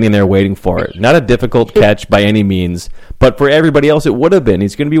just standing there waiting for it. Not a difficult catch by any means, but for everybody else it would have been.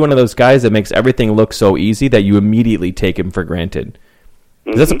 He's going to be one of those guys that makes everything look so easy that you immediately take him for granted.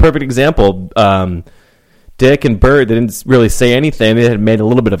 Mm-hmm. That's a perfect example. Dick and Bert, they didn't really say anything. They had made a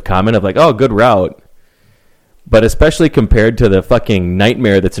little bit of comment of like, oh, good route. But especially compared to the fucking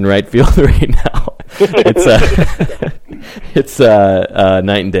nightmare that's in right field right now, it's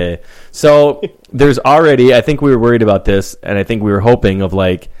night and day. So there's already, I think we were worried about this, and I think we were hoping of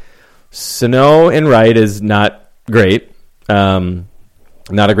like, Sano in right is not great, not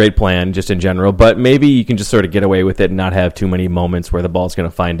a great plan just in general, but maybe you can just sort of get away with it and not have too many moments where the ball's going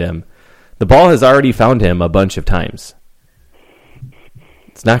to find him. The ball has already found him a bunch of times.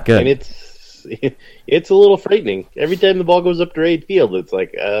 It's not good. And it's a little frightening. Every time the ball goes up to right field, it's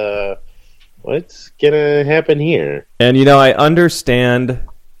like, what's going to happen here? And, I understand.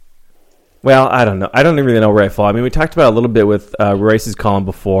 Well, I don't know. I don't really know where I fall. I mean, we talked about it a little bit with Royce's column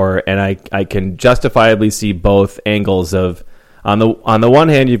before, and I can justifiably see both angles of, on the one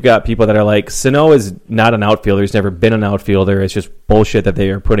hand, you've got people that are like, Sano is not an outfielder. He's never been an outfielder. It's just bullshit that they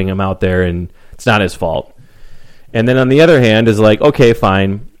are putting him out there, and it's not his fault. And then on the other hand is like, okay,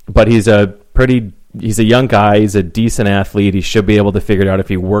 fine, but he's a young guy. He's a decent athlete. He should be able to figure it out if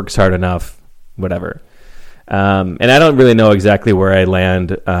he works hard enough, whatever. And I don't really know exactly where I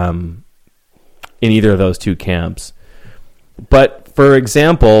land in either of those two camps. But, for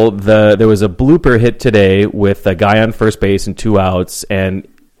example, there was a blooper hit today with a guy on first base and 2 outs, and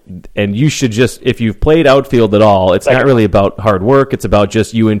you should just, if you've played outfield at all, it's not really about hard work. It's about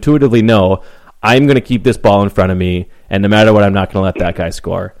just you intuitively know, I'm going to keep this ball in front of me, and no matter what, I'm not going to let that guy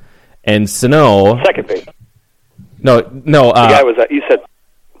score. And Sano... Second base. No. The guy was at, you said...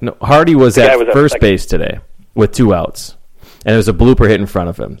 No, Hardy was at first base today with 2 outs. And there's a blooper hit in front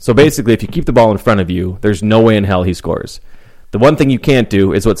of him. So basically, if you keep the ball in front of you, there's no way in hell he scores. The one thing you can't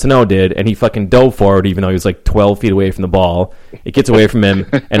do is what Sano did, and he fucking dove forward even though he was like 12 feet away from the ball. It gets away from him,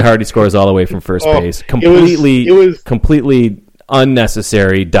 and Hardy scores all the way from first base. Completely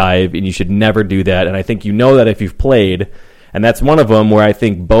unnecessary dive, and you should never do that. And I think you know that if you've played, and that's one of them where I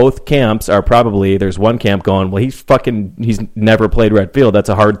think both camps are probably, there's one camp going, well, he's never played right field. That's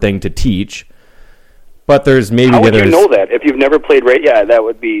a hard thing to teach. But there's maybe how would you know that if you've never played right? Yeah, that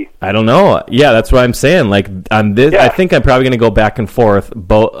would be. I don't know. Yeah, that's what I'm saying. Like on this, I think I'm probably going to go back and forth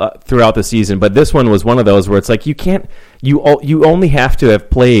throughout the season. But this one was one of those where it's like you can't. You only have to have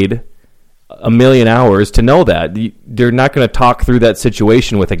played a million hours to know that. They're not going to talk through that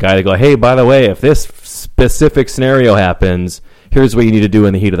situation with a guy to go, hey, by the way, if this specific scenario happens, here's what you need to do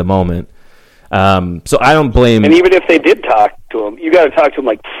in the heat of the moment. So I don't blame. And even if they did talk to him, you got to talk to him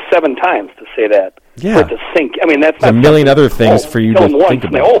like 7 times to say that. Yeah. For it to sink. I mean, that's There's not a million other things for you to think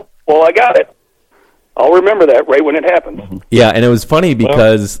about. Oh, I got it. I'll remember that right when it happens. Yeah, and it was funny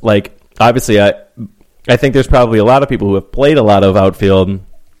because, obviously, I think there's probably a lot of people who have played a lot of outfield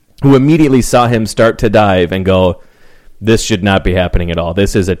who immediately saw him start to dive and go, this should not be happening at all.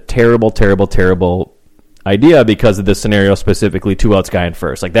 This is a terrible, terrible, terrible idea because of this scenario, specifically 2 outs, guy in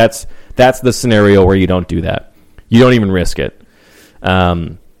first. Like that's the scenario where you don't do that. You don't even risk it.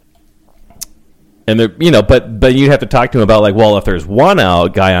 And but you have to talk to him about like, well, if there's 1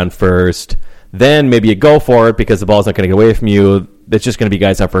 out, guy on first, then maybe you go for it because the ball's not going to get away from you. It's just going to be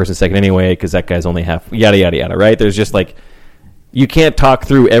guys on first and second anyway because that guy's only half, yada, yada, yada, right? There's just like, you can't talk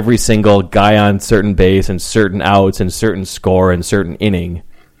through every single guy on certain base and certain outs and certain score and certain inning.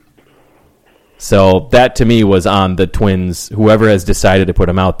 So that to me was on the Twins, whoever has decided to put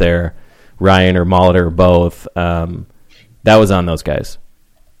him out there, Ryan or Molitor or both, that was on those guys.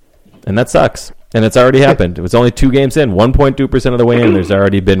 And that sucks. And it's already happened. It was only 2 games in, 1.2% of the way in. There's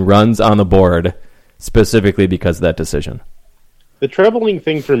already been runs on the board specifically because of that decision. The troubling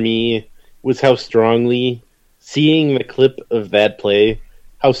thing for me was how strongly, seeing the clip of that play,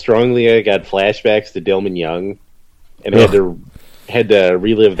 how strongly I got flashbacks to Dillman Young and had to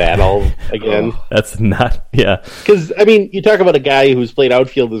relive that all again. That's not, yeah. Because, I mean, you talk about a guy who's played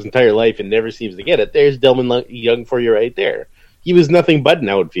outfield his entire life and never seems to get it. There's Dillman Young for you right there. He was nothing but an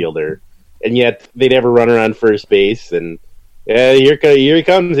outfielder, and yet they'd have a runner on first base, and here he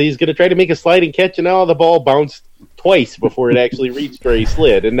comes. He's going to try to make a sliding catch, and now the ball bounced twice before it actually reached where he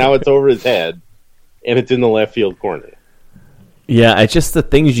slid, and now it's over his head, and it's in the left field corner. Yeah, it's just the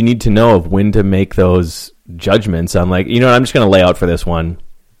things you need to know of when to make those judgments. I'm like, I'm just going to lay out for this one.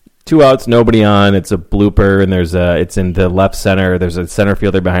 2 outs, nobody on. It's a blooper, and it's in the left center. There's a center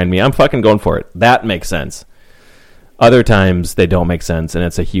fielder behind me. I'm fucking going for it. That makes sense. Other times they don't make sense, and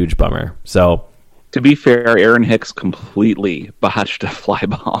it's a huge bummer. So, to be fair, Aaron Hicks completely botched a fly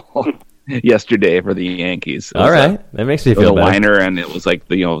ball yesterday for the Yankees. All right, that makes me feel better. Liner, and it was like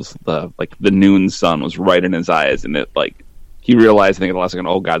the noon sun was right in his eyes, and it like he realized, I think, at the last second,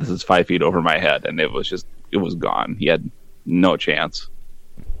 oh god, this is 5 feet over my head, and it was gone. He had no chance.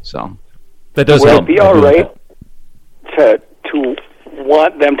 So that does Would help. it be all right to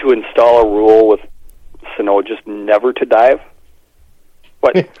want them to install a rule with Sano just never to dive?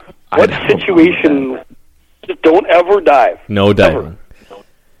 What situation? Just don't ever dive. No diving. Ever.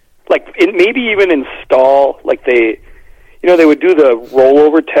 Like maybe even install like they would do the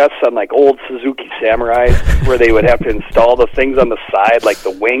rollover tests on like old Suzuki Samurais where they would have to install the things on the side like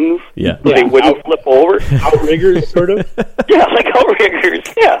the wings. Yeah. So they wouldn't flip over. Outriggers, sort of. Yeah, like outriggers.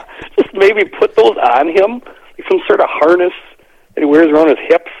 Yeah, just maybe put those on him, like some sort of harness that he wears around his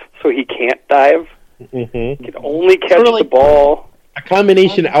hips so he can't dive. Mm-hmm. He can only catch sort of like the ball. A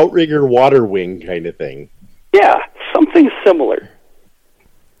combination outrigger water wing kind of thing. Yeah, something similar.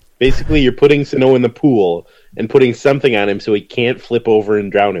 Basically, you're putting Sano in the pool and putting something on him so he can't flip over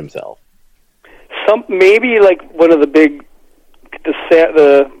and drown himself. Maybe like one of the big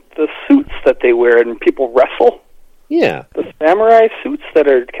the suits that they wear and people wrestle. Yeah, the samurai suits that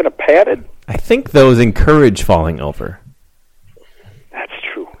are kind of padded. I think those encourage falling over. That's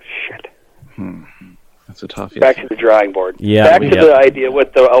true. Shit. That's a tough. Back to the drawing board. Yeah, back to the idea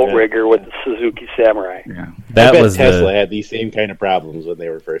with the outrigger with the Suzuki Samurai. Yeah, that was Tesla had these same kind of problems when they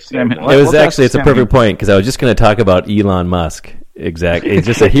were first. It's a perfect point because I was just going to talk about Elon Musk. Exactly, it's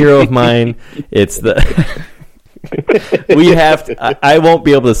just a hero of mine. It's the we have to, I won't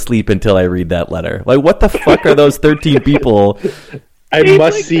be able to sleep until I read that letter. Like, what the fuck are those 13 people? I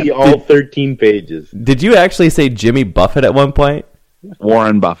must see all 13 pages. Did you actually say Jimmy Buffett at one point?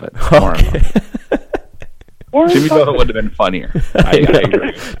 Warren Buffett. Jimmy Buffett would have been funnier. I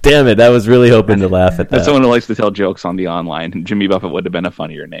agree. Damn it, I was really hoping to laugh at that. That's someone who likes to tell jokes on the online. Jimmy Buffett would have been a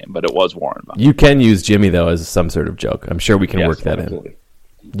funnier name, but it was Warren Buffett. You can use Jimmy, though, as some sort of joke. I'm sure we can work that in.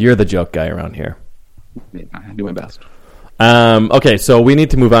 You're the joke guy around here. Yeah, I do my best. Okay, so we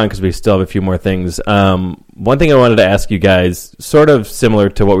need to move on because we still have a few more things. One thing I wanted to ask you guys, sort of similar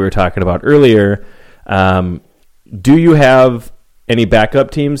to what we were talking about earlier, do you have any backup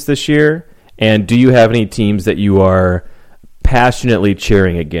teams this year? And do you have any teams that you are passionately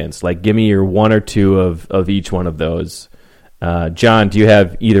cheering against? Like, give me your one or two of each one of those. John, do you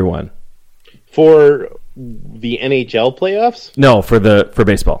have either one? For the NHL playoffs? No, for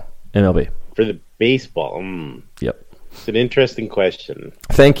baseball, MLB. For the baseball? Yep. It's an interesting question.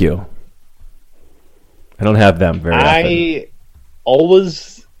 Thank you. I don't have them very often.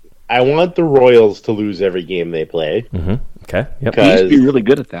 I want the Royals to lose every game they play. Mm-hmm. Okay. Yep. He used to be really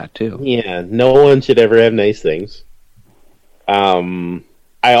good at that too. Yeah, no one should ever have nice things. I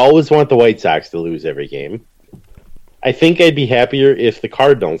always want the White Sox to lose every game. I think I'd be happier if the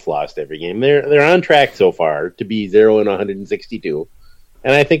Cardinals lost every game. They're on track so far to be 0-162.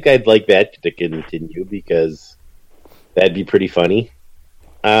 And I think I'd like that to continue because that'd be pretty funny.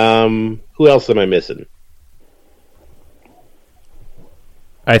 Who else am I missing?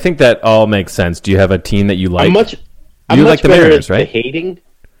 I think that all makes sense. Do you have a team that you like? I'm like the Mariners, right? Hating?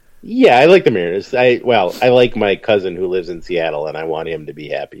 Yeah, I like the Mariners. I like my cousin who lives in Seattle, and I want him to be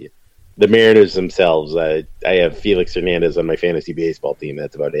happy. The Mariners themselves, I have Felix Hernandez on my fantasy baseball team.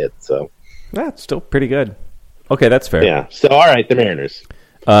 That's about it. So that's still pretty good. Okay, that's fair. Yeah. So all right, the Mariners.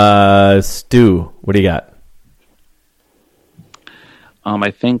 Stu, what do you got?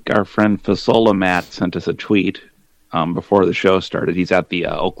 I think our friend Fasola Matt sent us a tweet before the show started. He's at the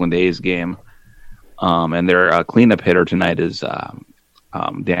Oakland A's game, and their cleanup hitter tonight is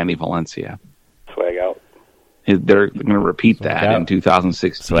Danny Valencia. Swag out. They're going to repeat that in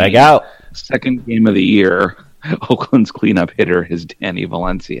 2016. Swag out. Second game of the year, Oakland's cleanup hitter is Danny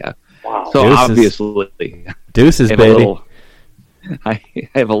Valencia. Wow. So Deuces. obviously, Deuces, baby. I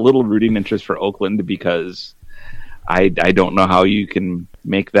have a little rooting interest for Oakland because I don't know how you can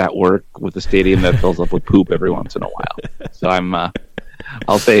make that work with a stadium that fills up with poop every once in a while. So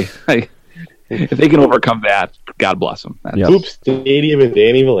I'll say if they can overcome that, God bless them. Yep. Poop Stadium and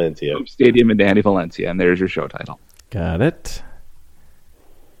Danny Valencia. Poop Stadium and Danny Valencia, and there's your show title. Got it.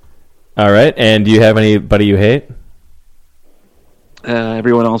 All right, and do you have anybody you hate?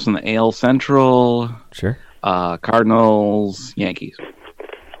 Everyone else in the AL Central. Sure. Cardinals, Yankees.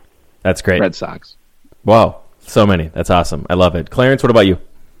 That's great. Red Sox. Wow, so many. That's awesome. I love it. Clarence, what about you?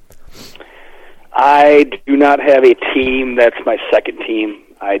 I do not have a team. That's my second team.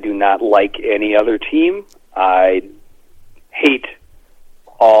 I do not like any other team. I hate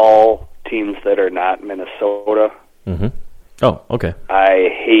all teams that are not Minnesota. Mm-hmm. Oh, okay.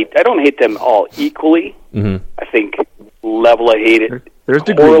 I don't hate them all equally. Mm-hmm. I think level of hate it There's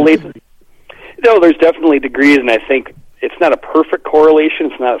correlates. degrees. No, there's definitely degrees, and I think it's not a perfect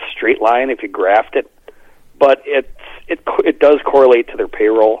correlation. It's not a straight line if you graft it, but it does correlate to their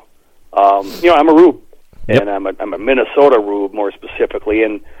payroll. I'm a Rube, Yep. and I'm a Minnesota Rube more specifically,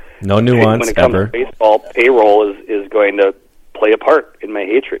 and No nuance when it comes ever. to baseball, payroll is going to play a part in my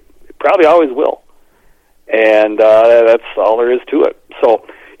hatred. It probably always will, and that's all there is to it. So,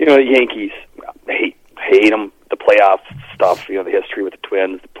 the Yankees, hate them. The playoff stuff, the history with the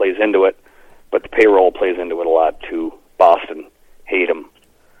Twins plays into it, but the payroll plays into it a lot too. Boston, hate them.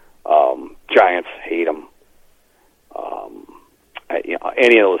 Giants, hate them.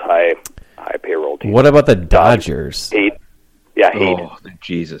 Any of those high payroll teams. What about the Dodgers? Hate. Yeah, hate. Oh,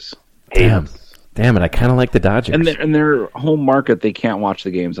 Jesus. Hate Damn. 'em. Damn it, I kind of like the Dodgers. And their home market, they can't watch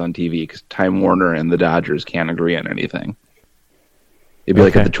the games on TV because Time Warner and the Dodgers can't agree on anything. It'd be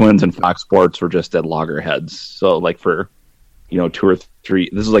like if the Twins and Fox Sports were just at loggerheads. So, like for, 2 or 3,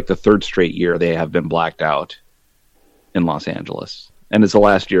 this is like the third straight year they have been blacked out in Los Angeles. And it's the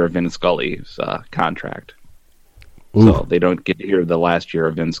last year of Vin Scully's contract. Ooh. So they don't get to hear the last year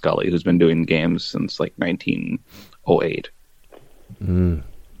of Vin Scully, who's been doing games since like 1908.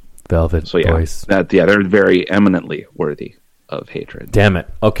 Velvet So yeah, voice. they're very eminently worthy of hatred. Damn it.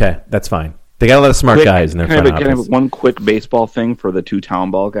 Okay, that's fine. They got a lot of smart guys in their front Can I have office. one quick baseball thing for the 2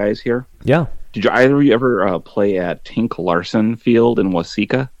 town ball guys here? Yeah. Did either of you ever play at Tink Larson Field in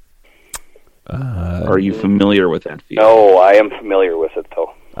Waseca? Are you familiar with that field? No, I am familiar with it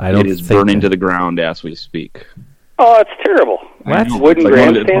though. I don't It is think burning that- to the ground as we speak. Oh, it's terrible. What? Wooden It's like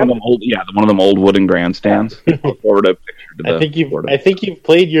one of grandstand? them old, one of them old wooden grandstands. I'll forward a picture to the board. I think you've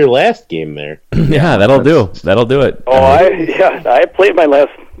played your last game there. Yeah, that'll do. That'll do it. Oh, I played my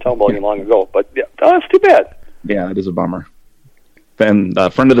last town ball game long ago, but yeah, that's too bad. Yeah, it is a bummer. And a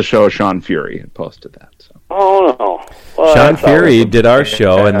friend of the show, Sean Fury, had posted that. So. Oh no, well, Sean that's Fury always- did our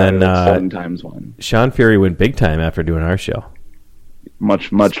show, and then 7 times 1. Sean Fury went big time after doing our show.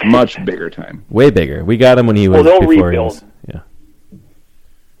 Much bigger time. Way bigger. We got him when he was they'll before he rebuild. was. Yeah.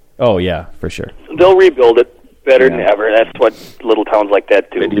 Oh yeah, for sure. They'll rebuild it better than ever. That's what little towns like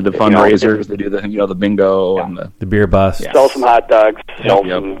that do. They do the fundraisers. They do the bingo and The beer bus. Sell some hot dogs, sell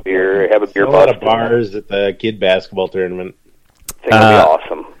Yep. some beer, have a beer A lot bus. of bars at the kid basketball tournament. I think it'll be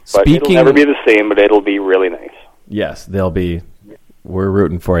awesome. But it'll speaking- never be the same, but it'll be really nice. Yes, they'll be. We're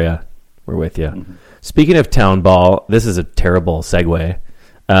rooting for you. We're with you. Mm-hmm. Speaking of town ball, this is a terrible segue,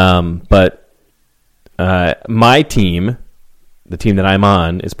 but my team, the team that I'm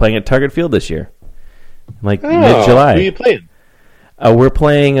on, is playing at Target Field this year, like mid-July. Who are you playing? We're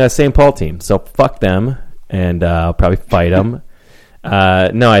playing a St. Paul team, so fuck them, and I'll probably fight them.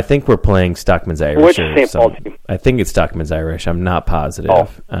 No, I think we're playing Stockman's Irish. Which or St. Paul some- team? I think it's Stockman's Irish. I'm not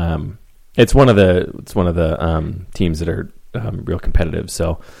positive. It's one of the teams that are real competitive.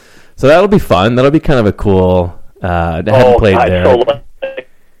 So that'll be fun. That'll be kind of a cool. I haven't played I'd there. so like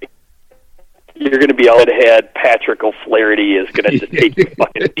You're going to be out ahead. Patrick O'Flaherty is going to take the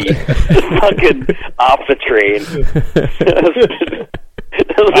fucking beat. Fucking off the train.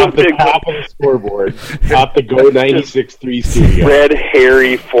 Off the top of the scoreboard. Off the Go 96.3 studio. Red,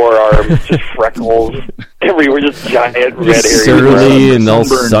 hairy forearms, just freckles. Everywhere, just giant red, hairy surly forearms. and all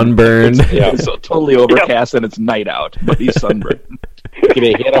sunburned. It's so totally overcast and it's night out, but he's sunburned. He's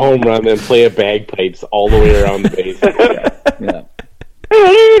going to hit a home run and play a bagpipes all the way around the base. Yeah. A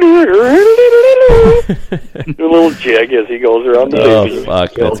little jig as he goes around the base. Oh,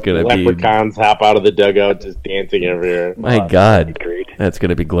 fuck. That's going to be... Leprechauns hop out of the dugout just dancing everywhere. My God. Great. That's going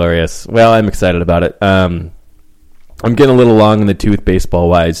to be glorious. Well, I'm excited about it. I'm getting a little long in the tooth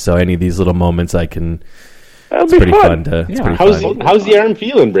baseball-wise, so any of these little moments I can... It's pretty fun to... It's pretty fun. How's the arm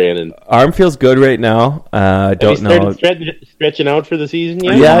feeling, Brandon? Arm feels good right now. I don't know. Have you started stretching out for the season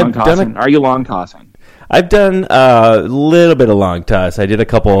yet? Yeah, I've done Are you long tossing? I've done a little bit of long toss. I did a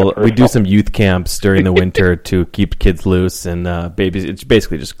couple. We do some youth camps during the winter to keep kids loose and babies. It's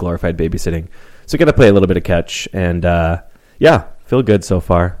basically just glorified babysitting. So got to play a little bit of catch, and yeah, feel good so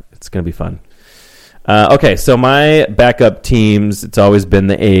far. It's gonna be fun. Okay, so my backup teams. It's always been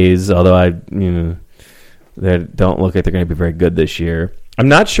the A's, although they don't look like they're going to be very good this year. I'm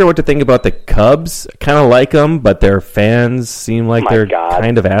not sure what to think about the Cubs. I kind of like them, but their fans seem like they're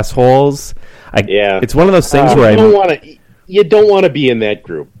kind of assholes. It's one of those things where you don't want to be in that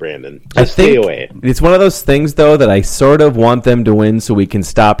group, Brandon. Just stay away. It's one of those things, though, that I sort of want them to win so we can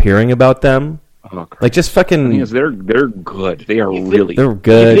stop hearing about them. Oh, like, just fucking... Yes, they're good. They are really They're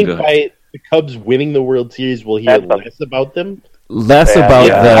good. You think by the Cubs winning the World Series, we'll hear less about them? Less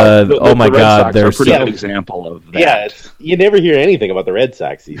about oh my God, they're a pretty good example of that. Yeah, you never hear anything about the Red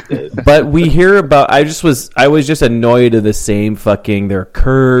Sox these days. But we hear about. I was just annoyed of the same fucking. They're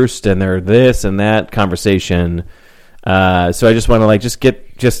cursed and they're this and that conversation. So I just want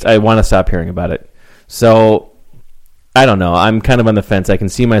to I want to stop hearing about it. So I don't know. I'm kind of on the fence. I can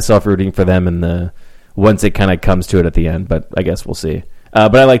see myself rooting for them once it kind of comes to it at the end. But I guess we'll see.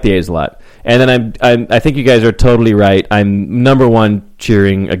 But I like the A's a lot. And then I think you guys are totally right. I'm number one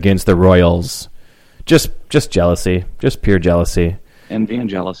cheering against the Royals. Just jealousy. Just pure jealousy. Envy and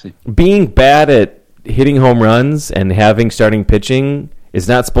jealousy. Being bad at hitting home runs and having starting pitching is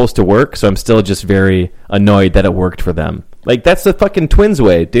not supposed to work, so I'm still just very annoyed that it worked for them. Like, that's the fucking Twins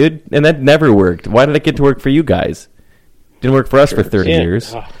way, dude. And that never worked. Why did it get to work for you guys? Didn't work for us for 30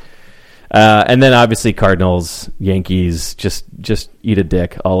 years. And then obviously Cardinals, Yankees, just eat a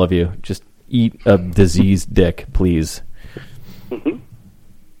dick, all of you. Just eat a diseased dick, please.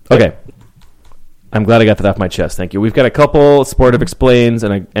 Okay. I'm glad I got that off my chest. Thank you. We've got a couple Sportive Explains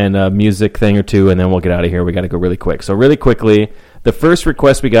and a music thing or two, and then we'll get out of here. We got to go really quick. So really quickly, the first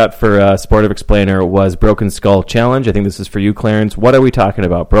request we got for a Sportive Explainer was Broken Skull Challenge. I think this is for you, Clarence. What are we talking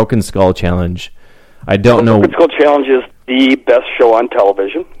about? Broken Skull Challenge. I don't know. Broken Skull Challenge is the best show on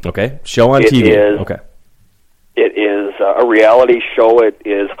television. Okay. Show on TV. Okay. It is a reality show. It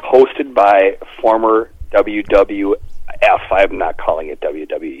is hosted by former WWF. I'm not calling it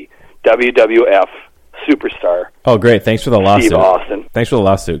WWE. WWF superstar. Oh, great. Thanks for the lawsuit. Steve Austin. Thanks for the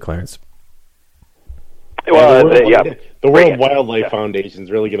lawsuit, Clarence. Well, the World Wildlife Foundation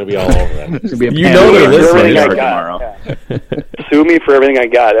is really going to be all over that. You know they're listening tomorrow. Sue me for everything I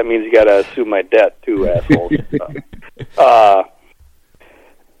got. That means you got to sue my debt, too, assholes.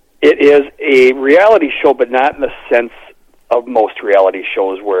 It is a reality show, but not in the sense of most reality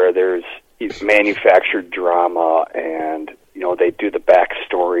shows where there's manufactured drama and they do the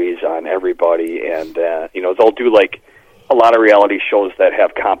backstories on everybody, and they'll do like a lot of reality shows that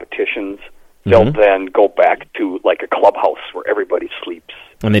have competitions. They'll then go back to like a clubhouse where everybody sleeps,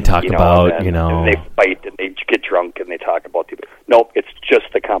 and they talk about and they fight and they get drunk and they talk about people. Nope, it's just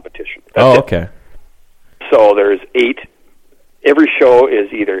the competition. That's it. Okay. So there's 8. Every show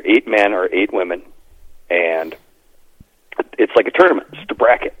is either 8 men or 8 women, and it's like a tournament. It's a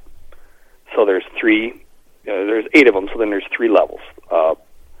bracket. So there's 3. There's 8 of them, so then there's 3 levels.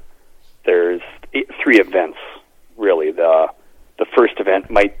 There's 3 events, really. The first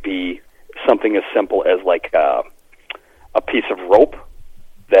event might be something as simple as like a piece of rope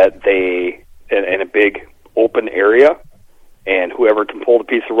that they in a big open area, and whoever can pull the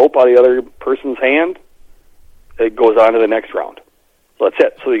piece of rope out of the other person's hand, it goes on to the next round. So that's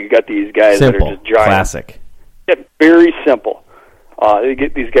it. So you got these guys that are just giants. Classic. Yeah, very simple. You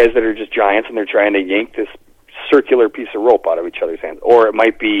get these guys that are just giants, and they're trying to yank this circular piece of rope out of each other's hands. Or it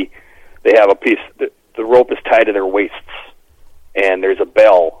might be they have a piece, the rope is tied to their waists, and there's a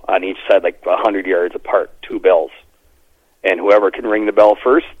bell on each side, like 100 yards apart, 2 bells. And whoever can ring the bell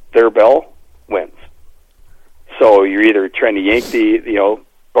first, their bell wins. So you're either trying to yank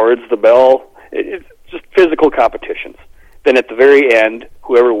towards the bell, It's just physical competitions. Then at the very end,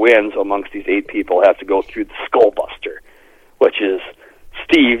 whoever wins amongst these 8 people has to go through the Skull Buster, which is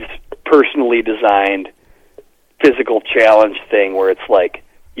Steve's personally designed physical challenge thing where it's like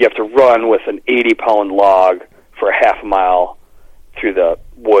you have to run with an 80-pound log for a half a mile through the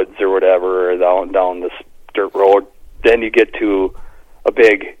woods or whatever, or down this dirt road. Then you get to a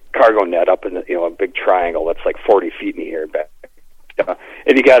big cargo net up in a big triangle that's like 40 feet in the air back.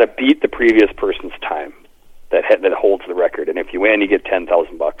 And you got to beat the previous person's time that holds the record. And if you win, you get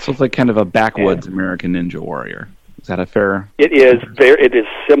 $10,000. So it's like kind of a backwoods American Ninja Warrior. Is that a fair? It is. It is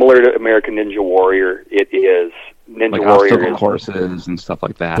similar to American Ninja Warrior. It is Ninja like Warrior obstacle courses and stuff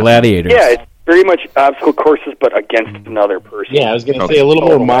like that. Gladiators. Yeah, it's very much obstacle courses, but against another person. Yeah, I was going to say a little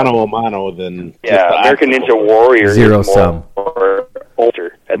more mano a mano than American Ninja Warrior Zero is sum more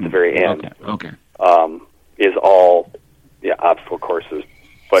older at the very end. Okay. Is all obstacle courses.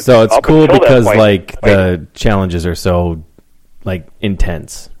 But so it's cool because point, the challenges are so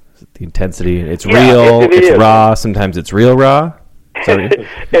intense. The intensity, it's real, it's is. raw. Sometimes it's real raw. And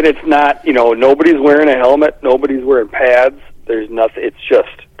it's not, nobody's wearing a helmet, nobody's wearing pads. There's nothing. It's just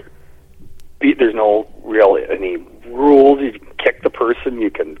there's no real any rules. You can kick the person, you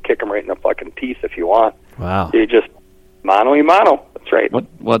can kick them right in the fucking teeth if you want. Wow. You just mano a mano. That's right.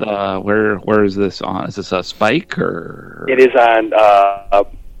 Where is this on? Is this a Spike or? It is on.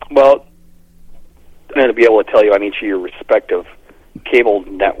 Well, I'm going to be able to tell you on each of your respective cable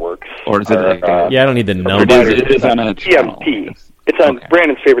networks. Or is it? I don't need the number. It is on a channel. CMT. It's on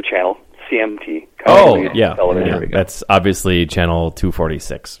Brandon's favorite channel, CMT. Oh, yeah. That's obviously channel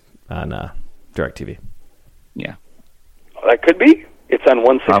 246 on DirecTV. Yeah. That could be. It's on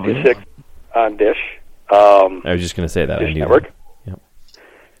 166 on Dish. I was just going to say that. Dish Network. Yep.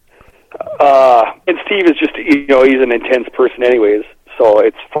 And Steve is just, he's an intense person anyways, so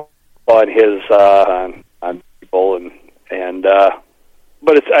it's on his on people and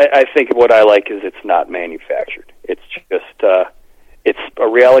but I think what I like is it's not manufactured. It's just it's a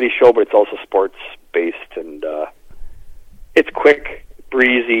reality show, but it's also sports based, and it's quick,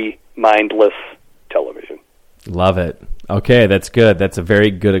 breezy, mindless television. Love it. Okay, that's good. That's a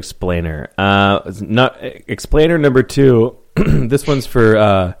very good explainer. Explainer number 2. This one's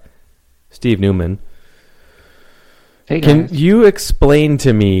for Steve Newman. Hey guys. Can you explain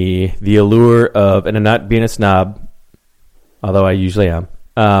to me the allure of, and I'm not being a snob, although I usually am,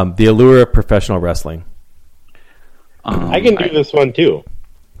 the allure of professional wrestling? I can do this one too.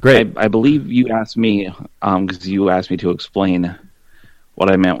 Great. I believe you asked me, because you asked me to explain what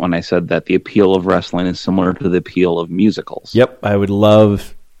I meant when I said that the appeal of wrestling is similar to the appeal of musicals. Yep, I would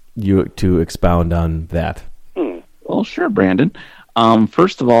love you to expound on that. Well, sure, Brandon.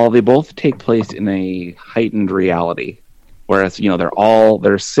 First of all, they both take place in a heightened reality, whereas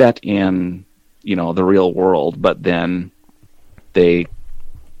they're set in the real world, but then they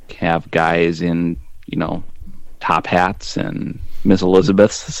have guys in top hats and Miss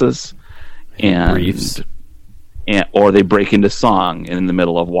Elizabeth's and briefs, or they break into song in the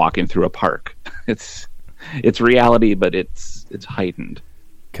middle of walking through a park. It's reality, but it's heightened.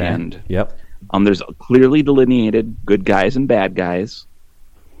 Okay. And yep. There's clearly delineated good guys and bad guys,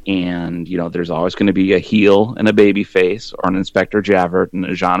 and there's always going to be a heel and a baby face, or an Inspector Javert and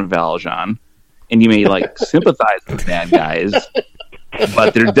a Jean Valjean, and you may sympathize with bad guys,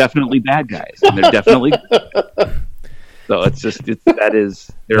 but they're definitely bad guys, and they're definitely so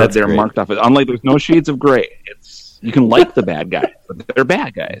they're marked off. Unlike there's no shades of gray. You can like the bad guys, but they're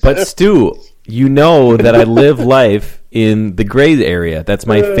bad guys. But Stu, that I live life in the gray area. That's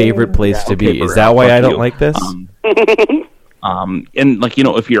my favorite place to be. Is that why I don't like this? And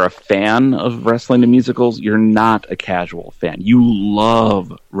if you're a fan of wrestling and musicals, you're not a casual fan. You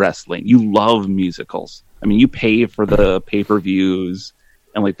love wrestling. You love musicals. I mean, you pay for the pay-per-views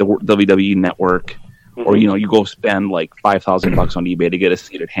and the WWE Network, or you go spend $5,000 on eBay to get a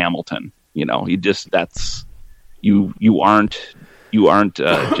seat at Hamilton. You aren't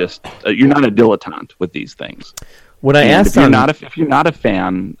just you're not a dilettante with these things. When I asked, if you're not a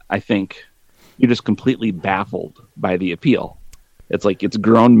fan, I think you're just completely baffled by the appeal. It's it's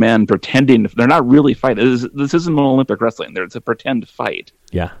grown men pretending they're not really fighting. This isn't Olympic wrestling. It's a pretend fight.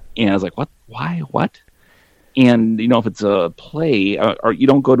 Yeah, and I was like, what? Why? What? And if it's a play, or you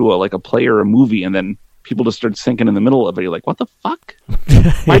don't go to a play or a movie, and then people just start sinking in the middle of it. You're like, what the fuck?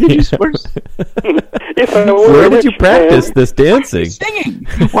 Why did you? Where did you practice this dancing? Singing.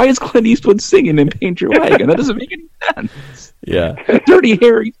 Why is Clint Eastwood singing in Paint Your Wagon? That doesn't make any sense. Yeah. Dirty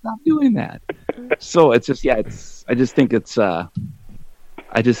Harry, stop doing that. So it's just, I just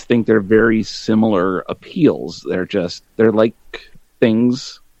think they're very similar appeals. They're like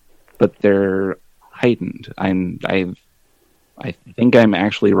things but they're heightened. I think I'm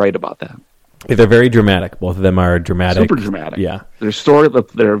actually right about that. They're very dramatic. Both of them are dramatic. Super dramatic. Yeah. They're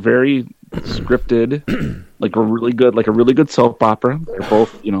very scripted, like a really good soap opera. They're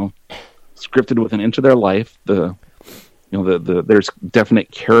both, scripted with an inch of their life. There's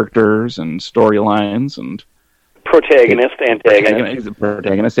definite characters and storylines and protagonist,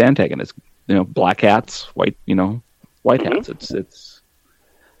 antagonist. Black hats, white hats.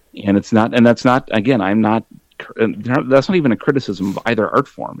 It's not, and that's not. Again, that's not even a criticism of either art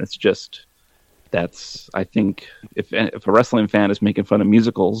form. It's just I think if a wrestling fan is making fun of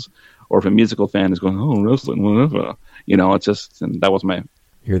musicals, or if a musical fan is going, oh, wrestling, whatever, it's just, and that was my.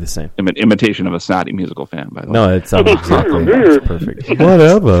 You're the same. Imitation of a snotty musical fan, by the way. No, it sounds exactly that's perfect.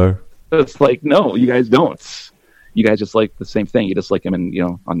 Whatever. It's like, no, you guys don't. You guys just like the same thing. You just like them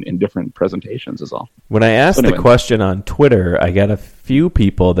in different presentations is all. When I asked the question on Twitter, I got a few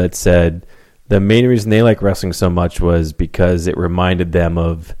people that said the main reason they like wrestling so much was because it reminded them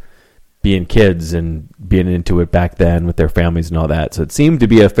of being kids and being into it back then with their families and all that. So it seemed to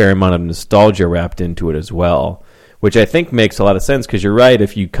be a fair amount of nostalgia wrapped into it as well, which I think makes a lot of sense because you're right.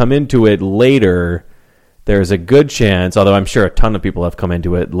 If you come into it later, there's a good chance, although I'm sure a ton of people have come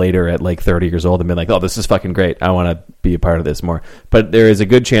into it later at like 30 years old and been like, oh, this is fucking great. I want to be a part of this more. But there is a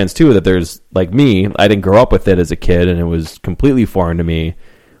good chance, too, that there's, like me, I didn't grow up with it as a kid and it was completely foreign to me,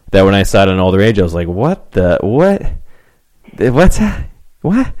 that when I saw it at an older age, I was like, what? What's that?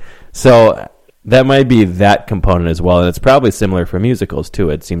 What? So that might be that component as well. And it's probably similar for musicals, too.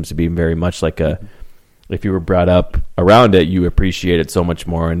 It seems to be very much like if you were brought up around it, you appreciate it so much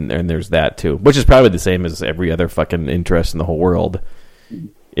more, and there's that too, which is probably the same as every other fucking interest in the whole world.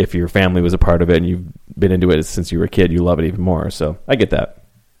 If your family was a part of it and you've been into it since you were a kid, you love it even more. So I get that.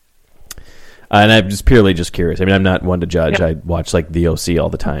 And I'm just purely curious. I mean, I'm not one to judge. Yeah. I watch like the OC all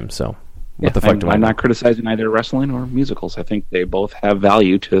the time. So what the fuck do I know? I'm not criticizing either wrestling or musicals. I think they both have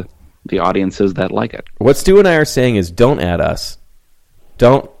value to the audiences that like it. What Stu and I are saying is don't add us.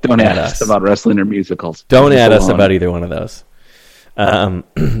 Don't add us about wrestling or musicals. Don't add us about either one of those.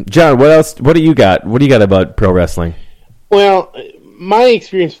 John, what else? What do you got? What do you got about pro wrestling? Well, my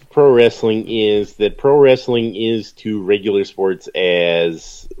experience with pro wrestling is that pro wrestling is to regular sports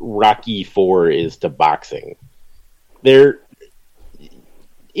as Rocky IV is to boxing. If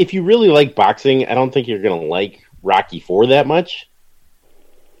you really like boxing, I don't think you're going to like Rocky IV that much,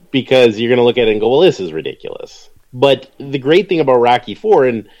 because you're going to look at it and go, well, this is ridiculous. But the great thing about Rocky IV,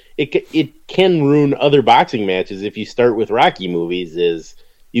 and it can ruin other boxing matches if you start with Rocky movies, is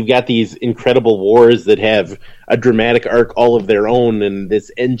you've got these incredible wars that have a dramatic arc all of their own and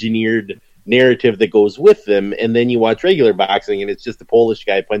this engineered narrative that goes with them, and then you watch regular boxing and it's just a Polish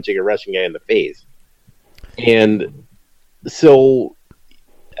guy punching a Russian guy in the face. And so,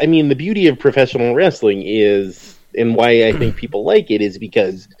 I mean, the beauty of professional wrestling is, and why I think people like it, is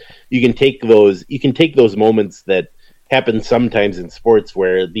because you can take those moments that happen sometimes in sports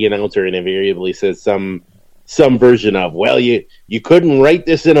where the announcer invariably says some version of, well, you couldn't write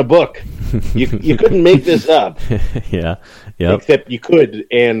this in a book. You couldn't make this up. Yeah. Yep. Except you could,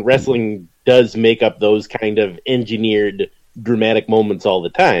 and wrestling does make up those kind of engineered dramatic moments all the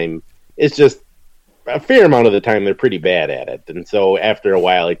time. It's just a fair amount of the time they're pretty bad at it. And so after a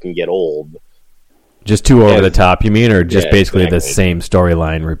while it can get old. Just too over the top, you mean, or just basically the same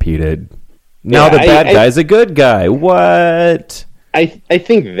storyline repeated? Now the bad guy's a good guy. What? I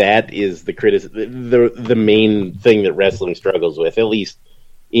think that is the the main thing that wrestling struggles with, at least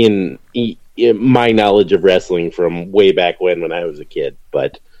in my knowledge of wrestling from way back when I was a kid,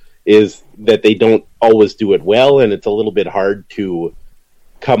 but is that they don't always do it well, and it's a little bit hard to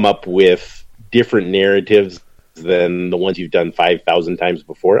come up with different narratives than the ones you've done 5,000 times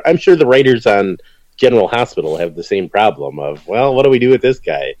before. I'm sure the writers on General Hospital have the same problem of, well, what do we do with this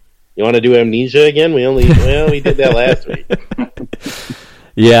guy? You want to do Amnesia again? We did that last week.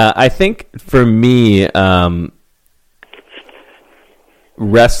 Yeah, I think for me,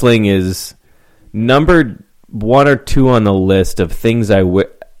 wrestling is number 1 or 2 on the list of things I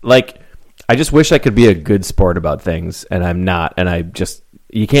just wish I could be a good sport about things, and I'm not, and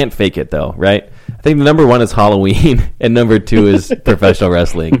you can't fake it though, right? I think number 1 is Halloween, and number 2 is professional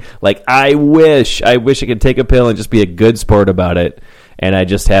wrestling. Like, I wish I could take a pill and just be a good sport about it, and I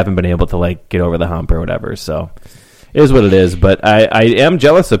just haven't been able to get over the hump or whatever. So it is what it is. But I am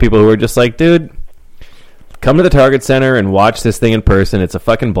jealous of people who are just like, dude, come to the Target Center and watch this thing in person. It's a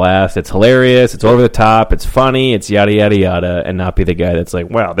fucking blast. It's hilarious. It's over the top. It's funny. It's yada, yada, yada. And not be the guy that's like,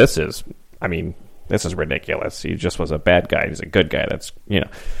 wow, this is ridiculous. He just was a bad guy. He's a good guy. That's,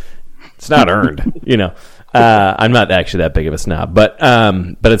 it's not earned, I'm not actually that big of a snob, but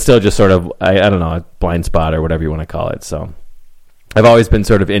it's still just sort of I don't know, a blind spot or whatever you want to call it. So I've always been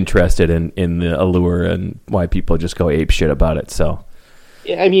sort of interested in the allure and why people just go ape shit about it. So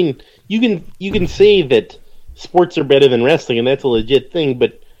yeah, I mean, you can say that sports are better than wrestling, and that's a legit thing.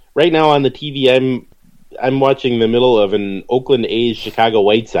 But right now on the TV, I'm watching the middle of an Oakland A's Chicago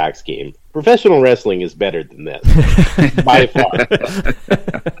White Sox game. Professional wrestling is better than this by far.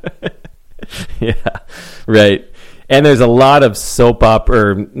 Yeah, right. And there's a lot of soap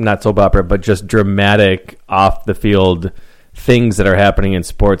opera, or not soap opera, but just dramatic off the field things that are happening in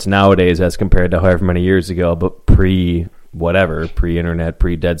sports nowadays as compared to however many years ago, but pre-internet,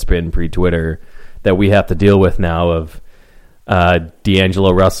 pre-Deadspin, pre-Twitter, that we have to deal with now of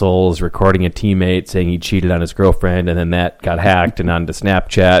D'Angelo Russell's recording a teammate saying he cheated on his girlfriend, and then that got hacked and onto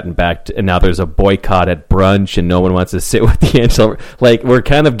Snapchat and and now there's a boycott at brunch and no one wants to sit with D'Angelo. Like, we're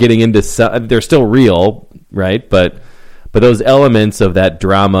kind of getting into they're still real, right? But those elements of that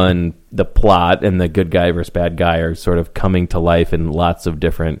drama and the plot and the good guy versus bad guy are sort of coming to life in lots of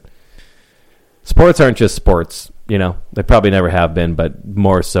different. Sports aren't just sports, you know. They probably never have been, but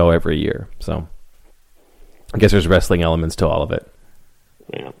more so every year. So I guess there's wrestling elements to all of it.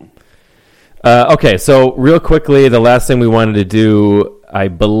 Yeah. Okay, so real quickly, the last thing we wanted to do, I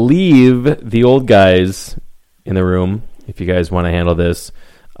believe the old guys in the room, if you guys want to handle this,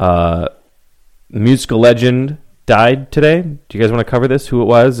 musical legend died today. Do you guys want to cover this, who it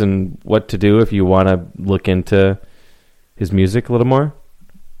was, and what to do if you want to look into his music a little more?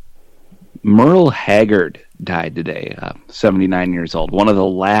 Merle Haggard died today, 79 years old. One of the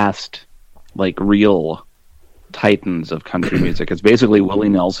last, real titans of country music. It's basically Willie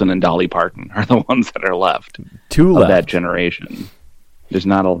Nelson and Dolly Parton are the ones that are left. Two of left. That generation. There's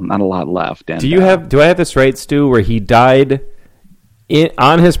not a lot left. And, do I have this right, Stu, where he died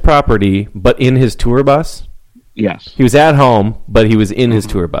on his property, but in his tour bus? Yes. He was at home, but he was in his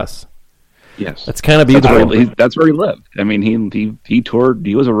tour bus. Yes. That's kind of beautiful. That's where he lived. I mean, he toured.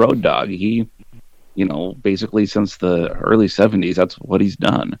 He was a road dog. He, basically since the early 70s, that's what he's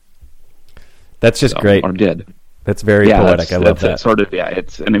done. That's just great. Or did. That's very poetic. I love that. Sort of, yeah.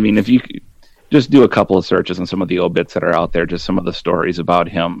 If you just do a couple of searches on some of the obits that are out there, just some of the stories about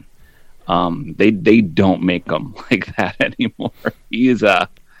him, they don't make them like that anymore. He is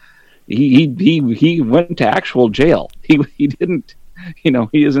he went to actual jail. He didn't, he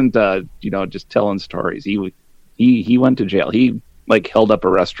isn't just telling stories. He went to jail. He held up a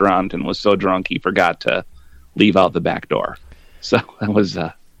restaurant and was so drunk he forgot to leave out the back door. So that was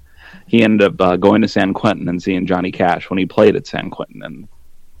he ended up going to San Quentin and seeing Johnny Cash when he played at San Quentin, and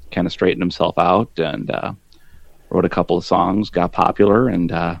kind of straightened himself out and wrote a couple of songs, got popular, and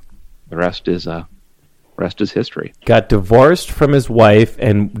the rest is history. Got divorced from his wife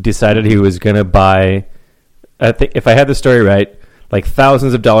and decided he was going to buy, I think, if I had the story right,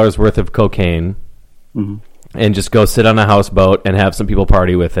 thousands of dollars worth of cocaine, and just go sit on a houseboat and have some people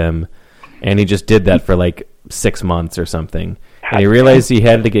party with him. And he just did that for 6 months or something. And he realized he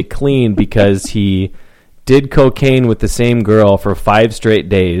had to get clean because he did cocaine with the same girl for 5 straight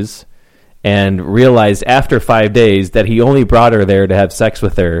days, and realized after 5 days that he only brought her there to have sex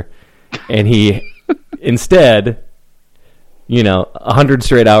with her. And he instead, 100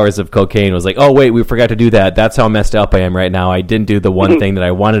 straight hours of cocaine was oh, wait, we forgot to do that. That's how messed up I am right now. I didn't do the one thing that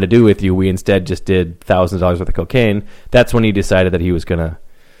I wanted to do with you. We instead just did thousands of dollars worth of cocaine. That's when he decided that he was going to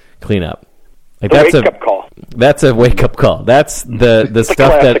clean up. That's a wake-up call. That's a wake-up call. That's the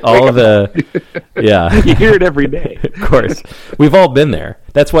stuff that all the... Yeah. You hear it every day. Of course. We've all been there.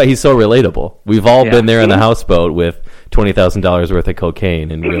 That's why he's so relatable. We've all been there on the houseboat with $20,000 worth of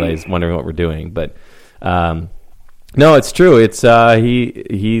cocaine and wondering what we're doing. But no, it's true. It's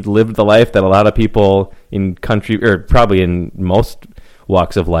he lived the life that a lot of people in country, or probably in most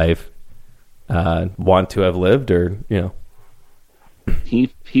walks of life, want to have lived, or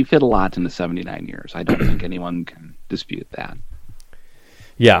He fit a lot into 79 years. I don't think anyone can dispute that.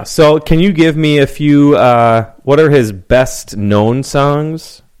 Yeah. So can you give me a few, what are his best known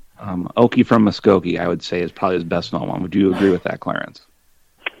songs? Okie from Muskogee, I would say, is probably his best known one. Would you agree with that, Clarence?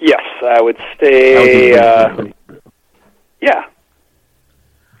 Yes, I would say, yeah.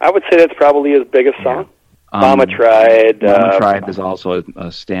 I would say that's probably his biggest song. Mama Tried. Mama Tried is also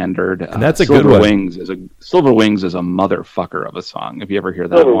a standard. And that's a Silver good one. Silver Wings is a motherfucker of a song. If you ever hear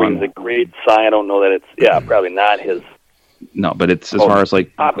that Silver one. Wings is a great song. I don't know that it's, probably not his. No, but it's as far as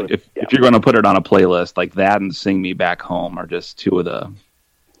if you're going to put it on a playlist, that and Sing Me Back Home are just two of the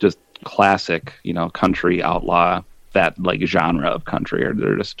just classic, country outlaw, that genre of country. Or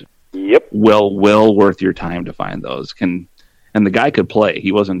they're just well worth your time to find those. And the guy could play.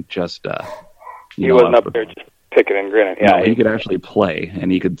 He wasn't just He wasn't up there just picking and grinning. Yeah, no, he could actually play,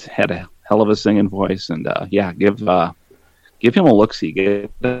 and he had a hell of a singing voice. And give him a look-see.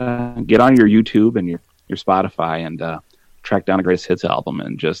 Get on your YouTube and your Spotify and track down a greatest hits album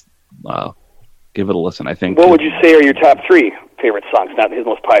and just give it a listen. I think. What would you say are your top 3 favorite songs? Not his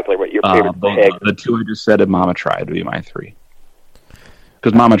most popular, but your favorite. The 2 I just said, and Mama Tried would be my 3.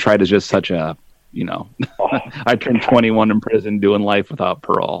 Because Mama Tried is just such a, I turned 21 in prison doing life without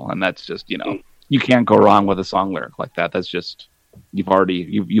parole, and that's just, you can't go wrong with a song lyric like that. That's just,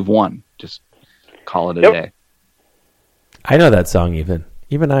 you've won. Just call it a day. I know that song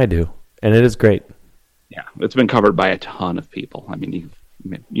even I do, and it is great. Yeah, it's been covered by a ton of people. I mean,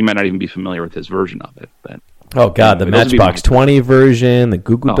 you might not even be familiar with his version of it, but oh god, the Matchbox 20 version, the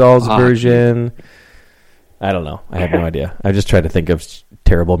Goo Goo Dolls version. I don't know. I have no idea. I just tried to think of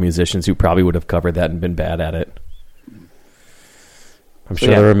terrible musicians who probably would have covered that and been bad at it. I'm sure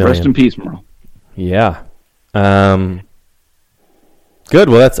there are a million. Rest in peace, Merle. Yeah. Good.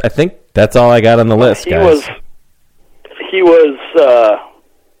 Well, I think that's all I got on the list, guys. He was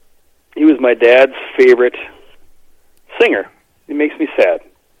my dad's favorite singer. It makes me sad.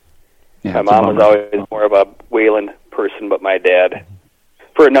 Yeah, my mom was always more of a Waylon person, but my dad,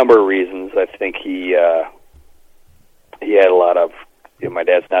 for a number of reasons, I think he had a lot of. My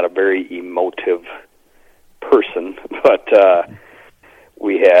dad's not a very emotive person, but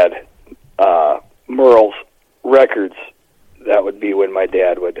we had Merle's records. That would be when my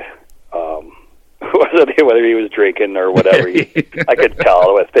dad would, whether he was drinking or whatever. I could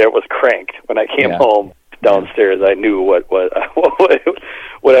tell it was cranked when I came home downstairs. I knew what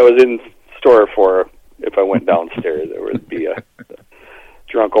I was in store for. If I went downstairs, there would be a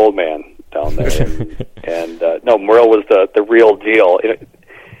drunk old man down there. No, Merle was the real deal.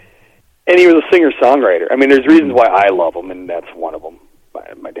 And he was a singer-songwriter. I mean, there's reasons why I love him, and that's one of them.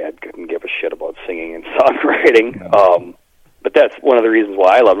 My dad couldn't give a shit about singing and songwriting. But that's one of the reasons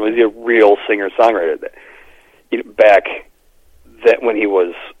why I love him. He's a real singer-songwriter. Back when he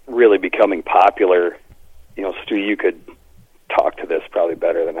was really becoming popular, Stu, you could talk to this probably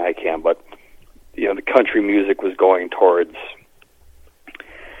better than I can, but the country music was going towards,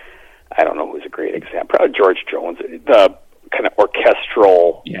 I don't know who's a great example, probably George Jones, the kind of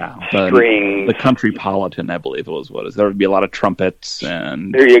orchestral string. The countrypolitan, I believe it was there would be a lot of trumpets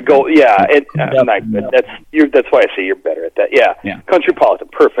and. There you go. Yeah, that's why I say you're better at that. Yeah.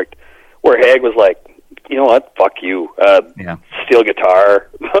 Countrypolitan, perfect. Where Hag was like, you know what? Fuck you. Steel guitar,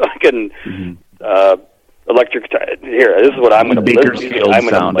 fucking electric guitar. Here, this is what I'm going to play. Bakersfield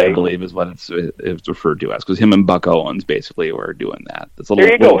sound, I believe, is what it's referred to as, because him and Buck Owens basically were doing that. It's a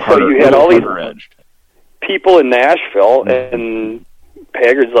there you go. So you had all these people in Nashville, and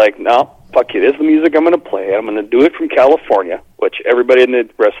Haggard's like, no, fuck you. This is the music I'm going to play. I'm going to do it from California, which everybody in the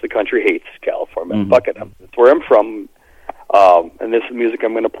rest of the country hates California. Mm-hmm. Fuck it. That's where I'm from, and this is the music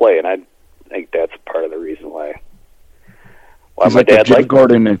I'm going to play. And I think that's part of the reason why my dad Jeff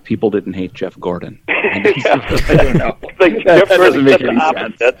Gordon, if people didn't hate Jeff Gordon. I don't know. Jeff Gordon doesn't make any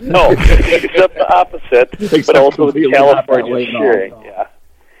sense. No, except the opposite, but also the California cheering.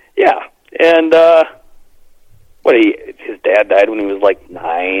 Yeah. And his dad died when he was like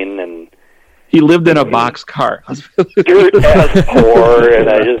 9, and he lived in a boxcar. Dirt ass poor, and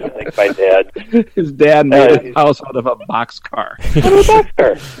I just think my dad. His dad made his house out of a boxcar.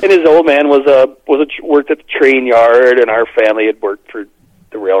 And his old man worked at the train yard, and our family had worked for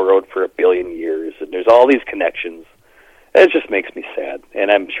the railroad for 1 billion years, and there's all these connections. It just makes me sad, and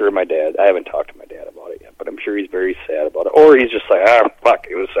I'm sure my dad. I haven't talked to my dad about it yet, but I'm sure he's very sad about it. Or he's just like, fuck,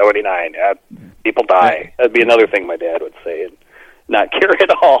 it was 79. People die. That'd be another thing my dad would say, and not care at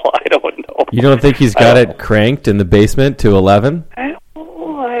all. I don't know. You don't think he's got it cranked in the basement to 11?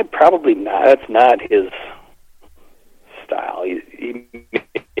 Probably not. That's not his style. He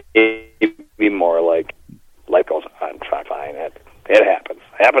may be more like life goes on. Fine. It happens.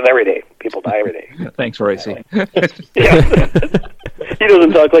 It happens every day. People die every day. Thanks, Royce. He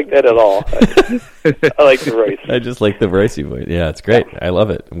doesn't talk like that at all. I like the Royce. I just like the Royce voice. Yeah, it's great. I love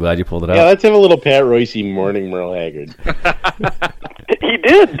it. I'm glad you pulled it out. Yeah, let's have a little Pat Royce morning, Merle Haggard. He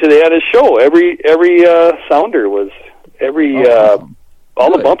did today on his show. Every sounder was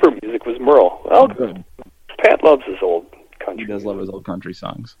all the bumper music was Merle. Well, good. Pat loves his old country. He does love his old country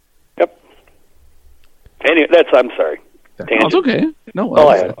songs. Yep. Anyway, I'm sorry. That's okay. No,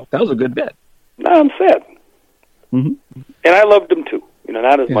 that was a good bit. No, I'm sad. Mm-hmm. And I loved him too.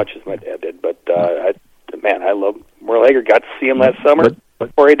 Not as much as my dad did, but I love Merle Haggard. Got to see him last summer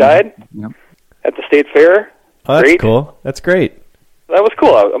before he died at the State Fair. Oh, that's cool. That's great. That was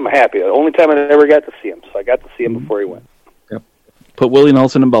cool. I'm happy. The only time I ever got to see him, so I got to see him before he went. Yep. Put Willie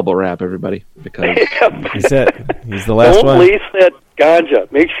Nelson in bubble wrap, everybody, because He's it. He's the last Don't one. lace that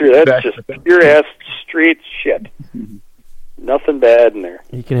ganja. Make sure that's just pure ass straight shit. Nothing bad in there.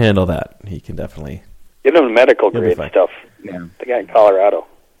 He can handle that. He can definitely. Get him medical He'll be grade fine. stuff. yeah. The guy in Colorado.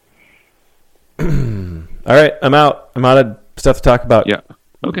 All right, I'm out. I'm out of stuff to talk about. Yeah.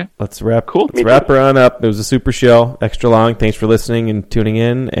 Okay. Let's wrap. Cool. Let's wrap her on up. It was a super show, extra long. Thanks for listening and tuning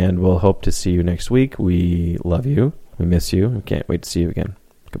in, and we'll hope to see you next week. We love you. We miss you. We can't wait to see you again.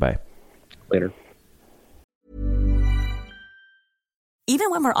 Goodbye. Later.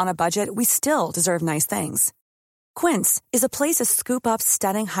 Even when we're on a budget, we still deserve nice things. Quince is a place to scoop up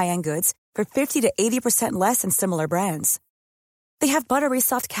stunning high-end goods for 50 to 80% less than similar brands. They have buttery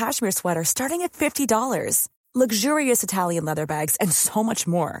soft cashmere sweaters starting at $50, luxurious Italian leather bags, and so much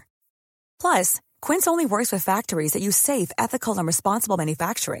more. Plus, Quince only works with factories that use safe, ethical, and responsible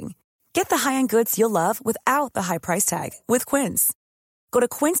manufacturing. Get the high-end goods you'll love without the high price tag with Quince. Go to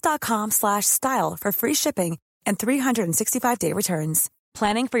quince.com/style for free shipping and 365-day returns.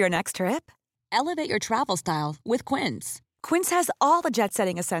 Planning for your next trip? Elevate your travel style with Quince. Quince has all the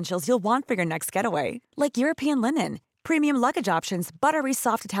jet-setting essentials you'll want for your next getaway, like European linen, premium luggage options, buttery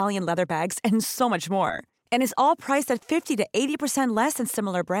soft Italian leather bags, and so much more. And is all priced at 50 to 80% less than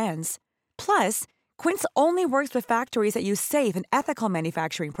similar brands. Plus, Quince only works with factories that use safe and ethical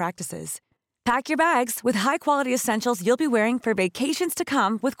manufacturing practices. Pack your bags with high-quality essentials you'll be wearing for vacations to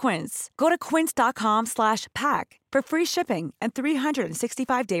come with Quince. Go to quince.com/pack for free shipping and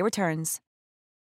 365-day returns.